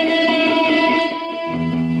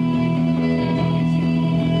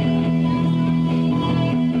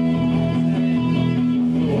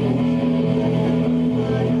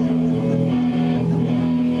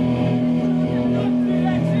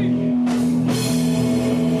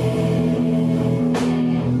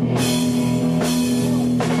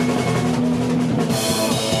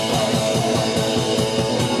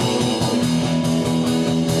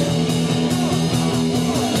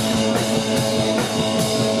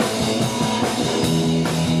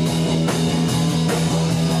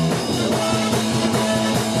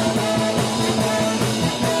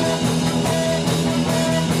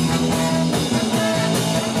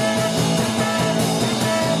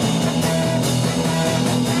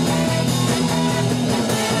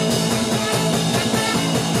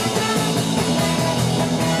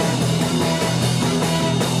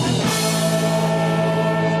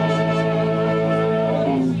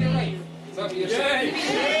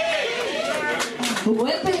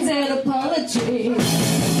 Weapons and apologies.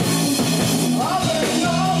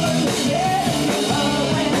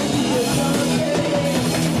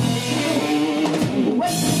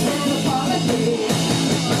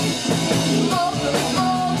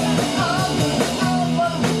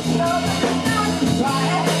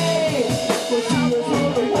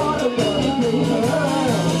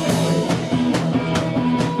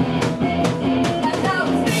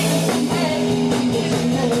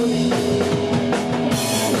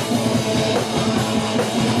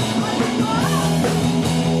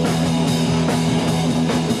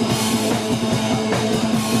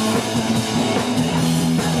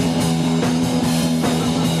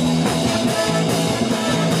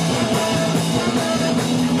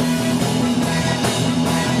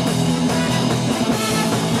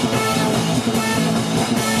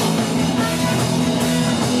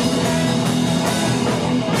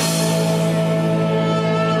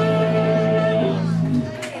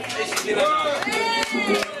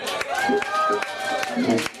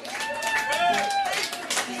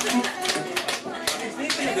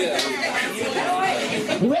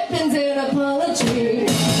 Weapons and apologies.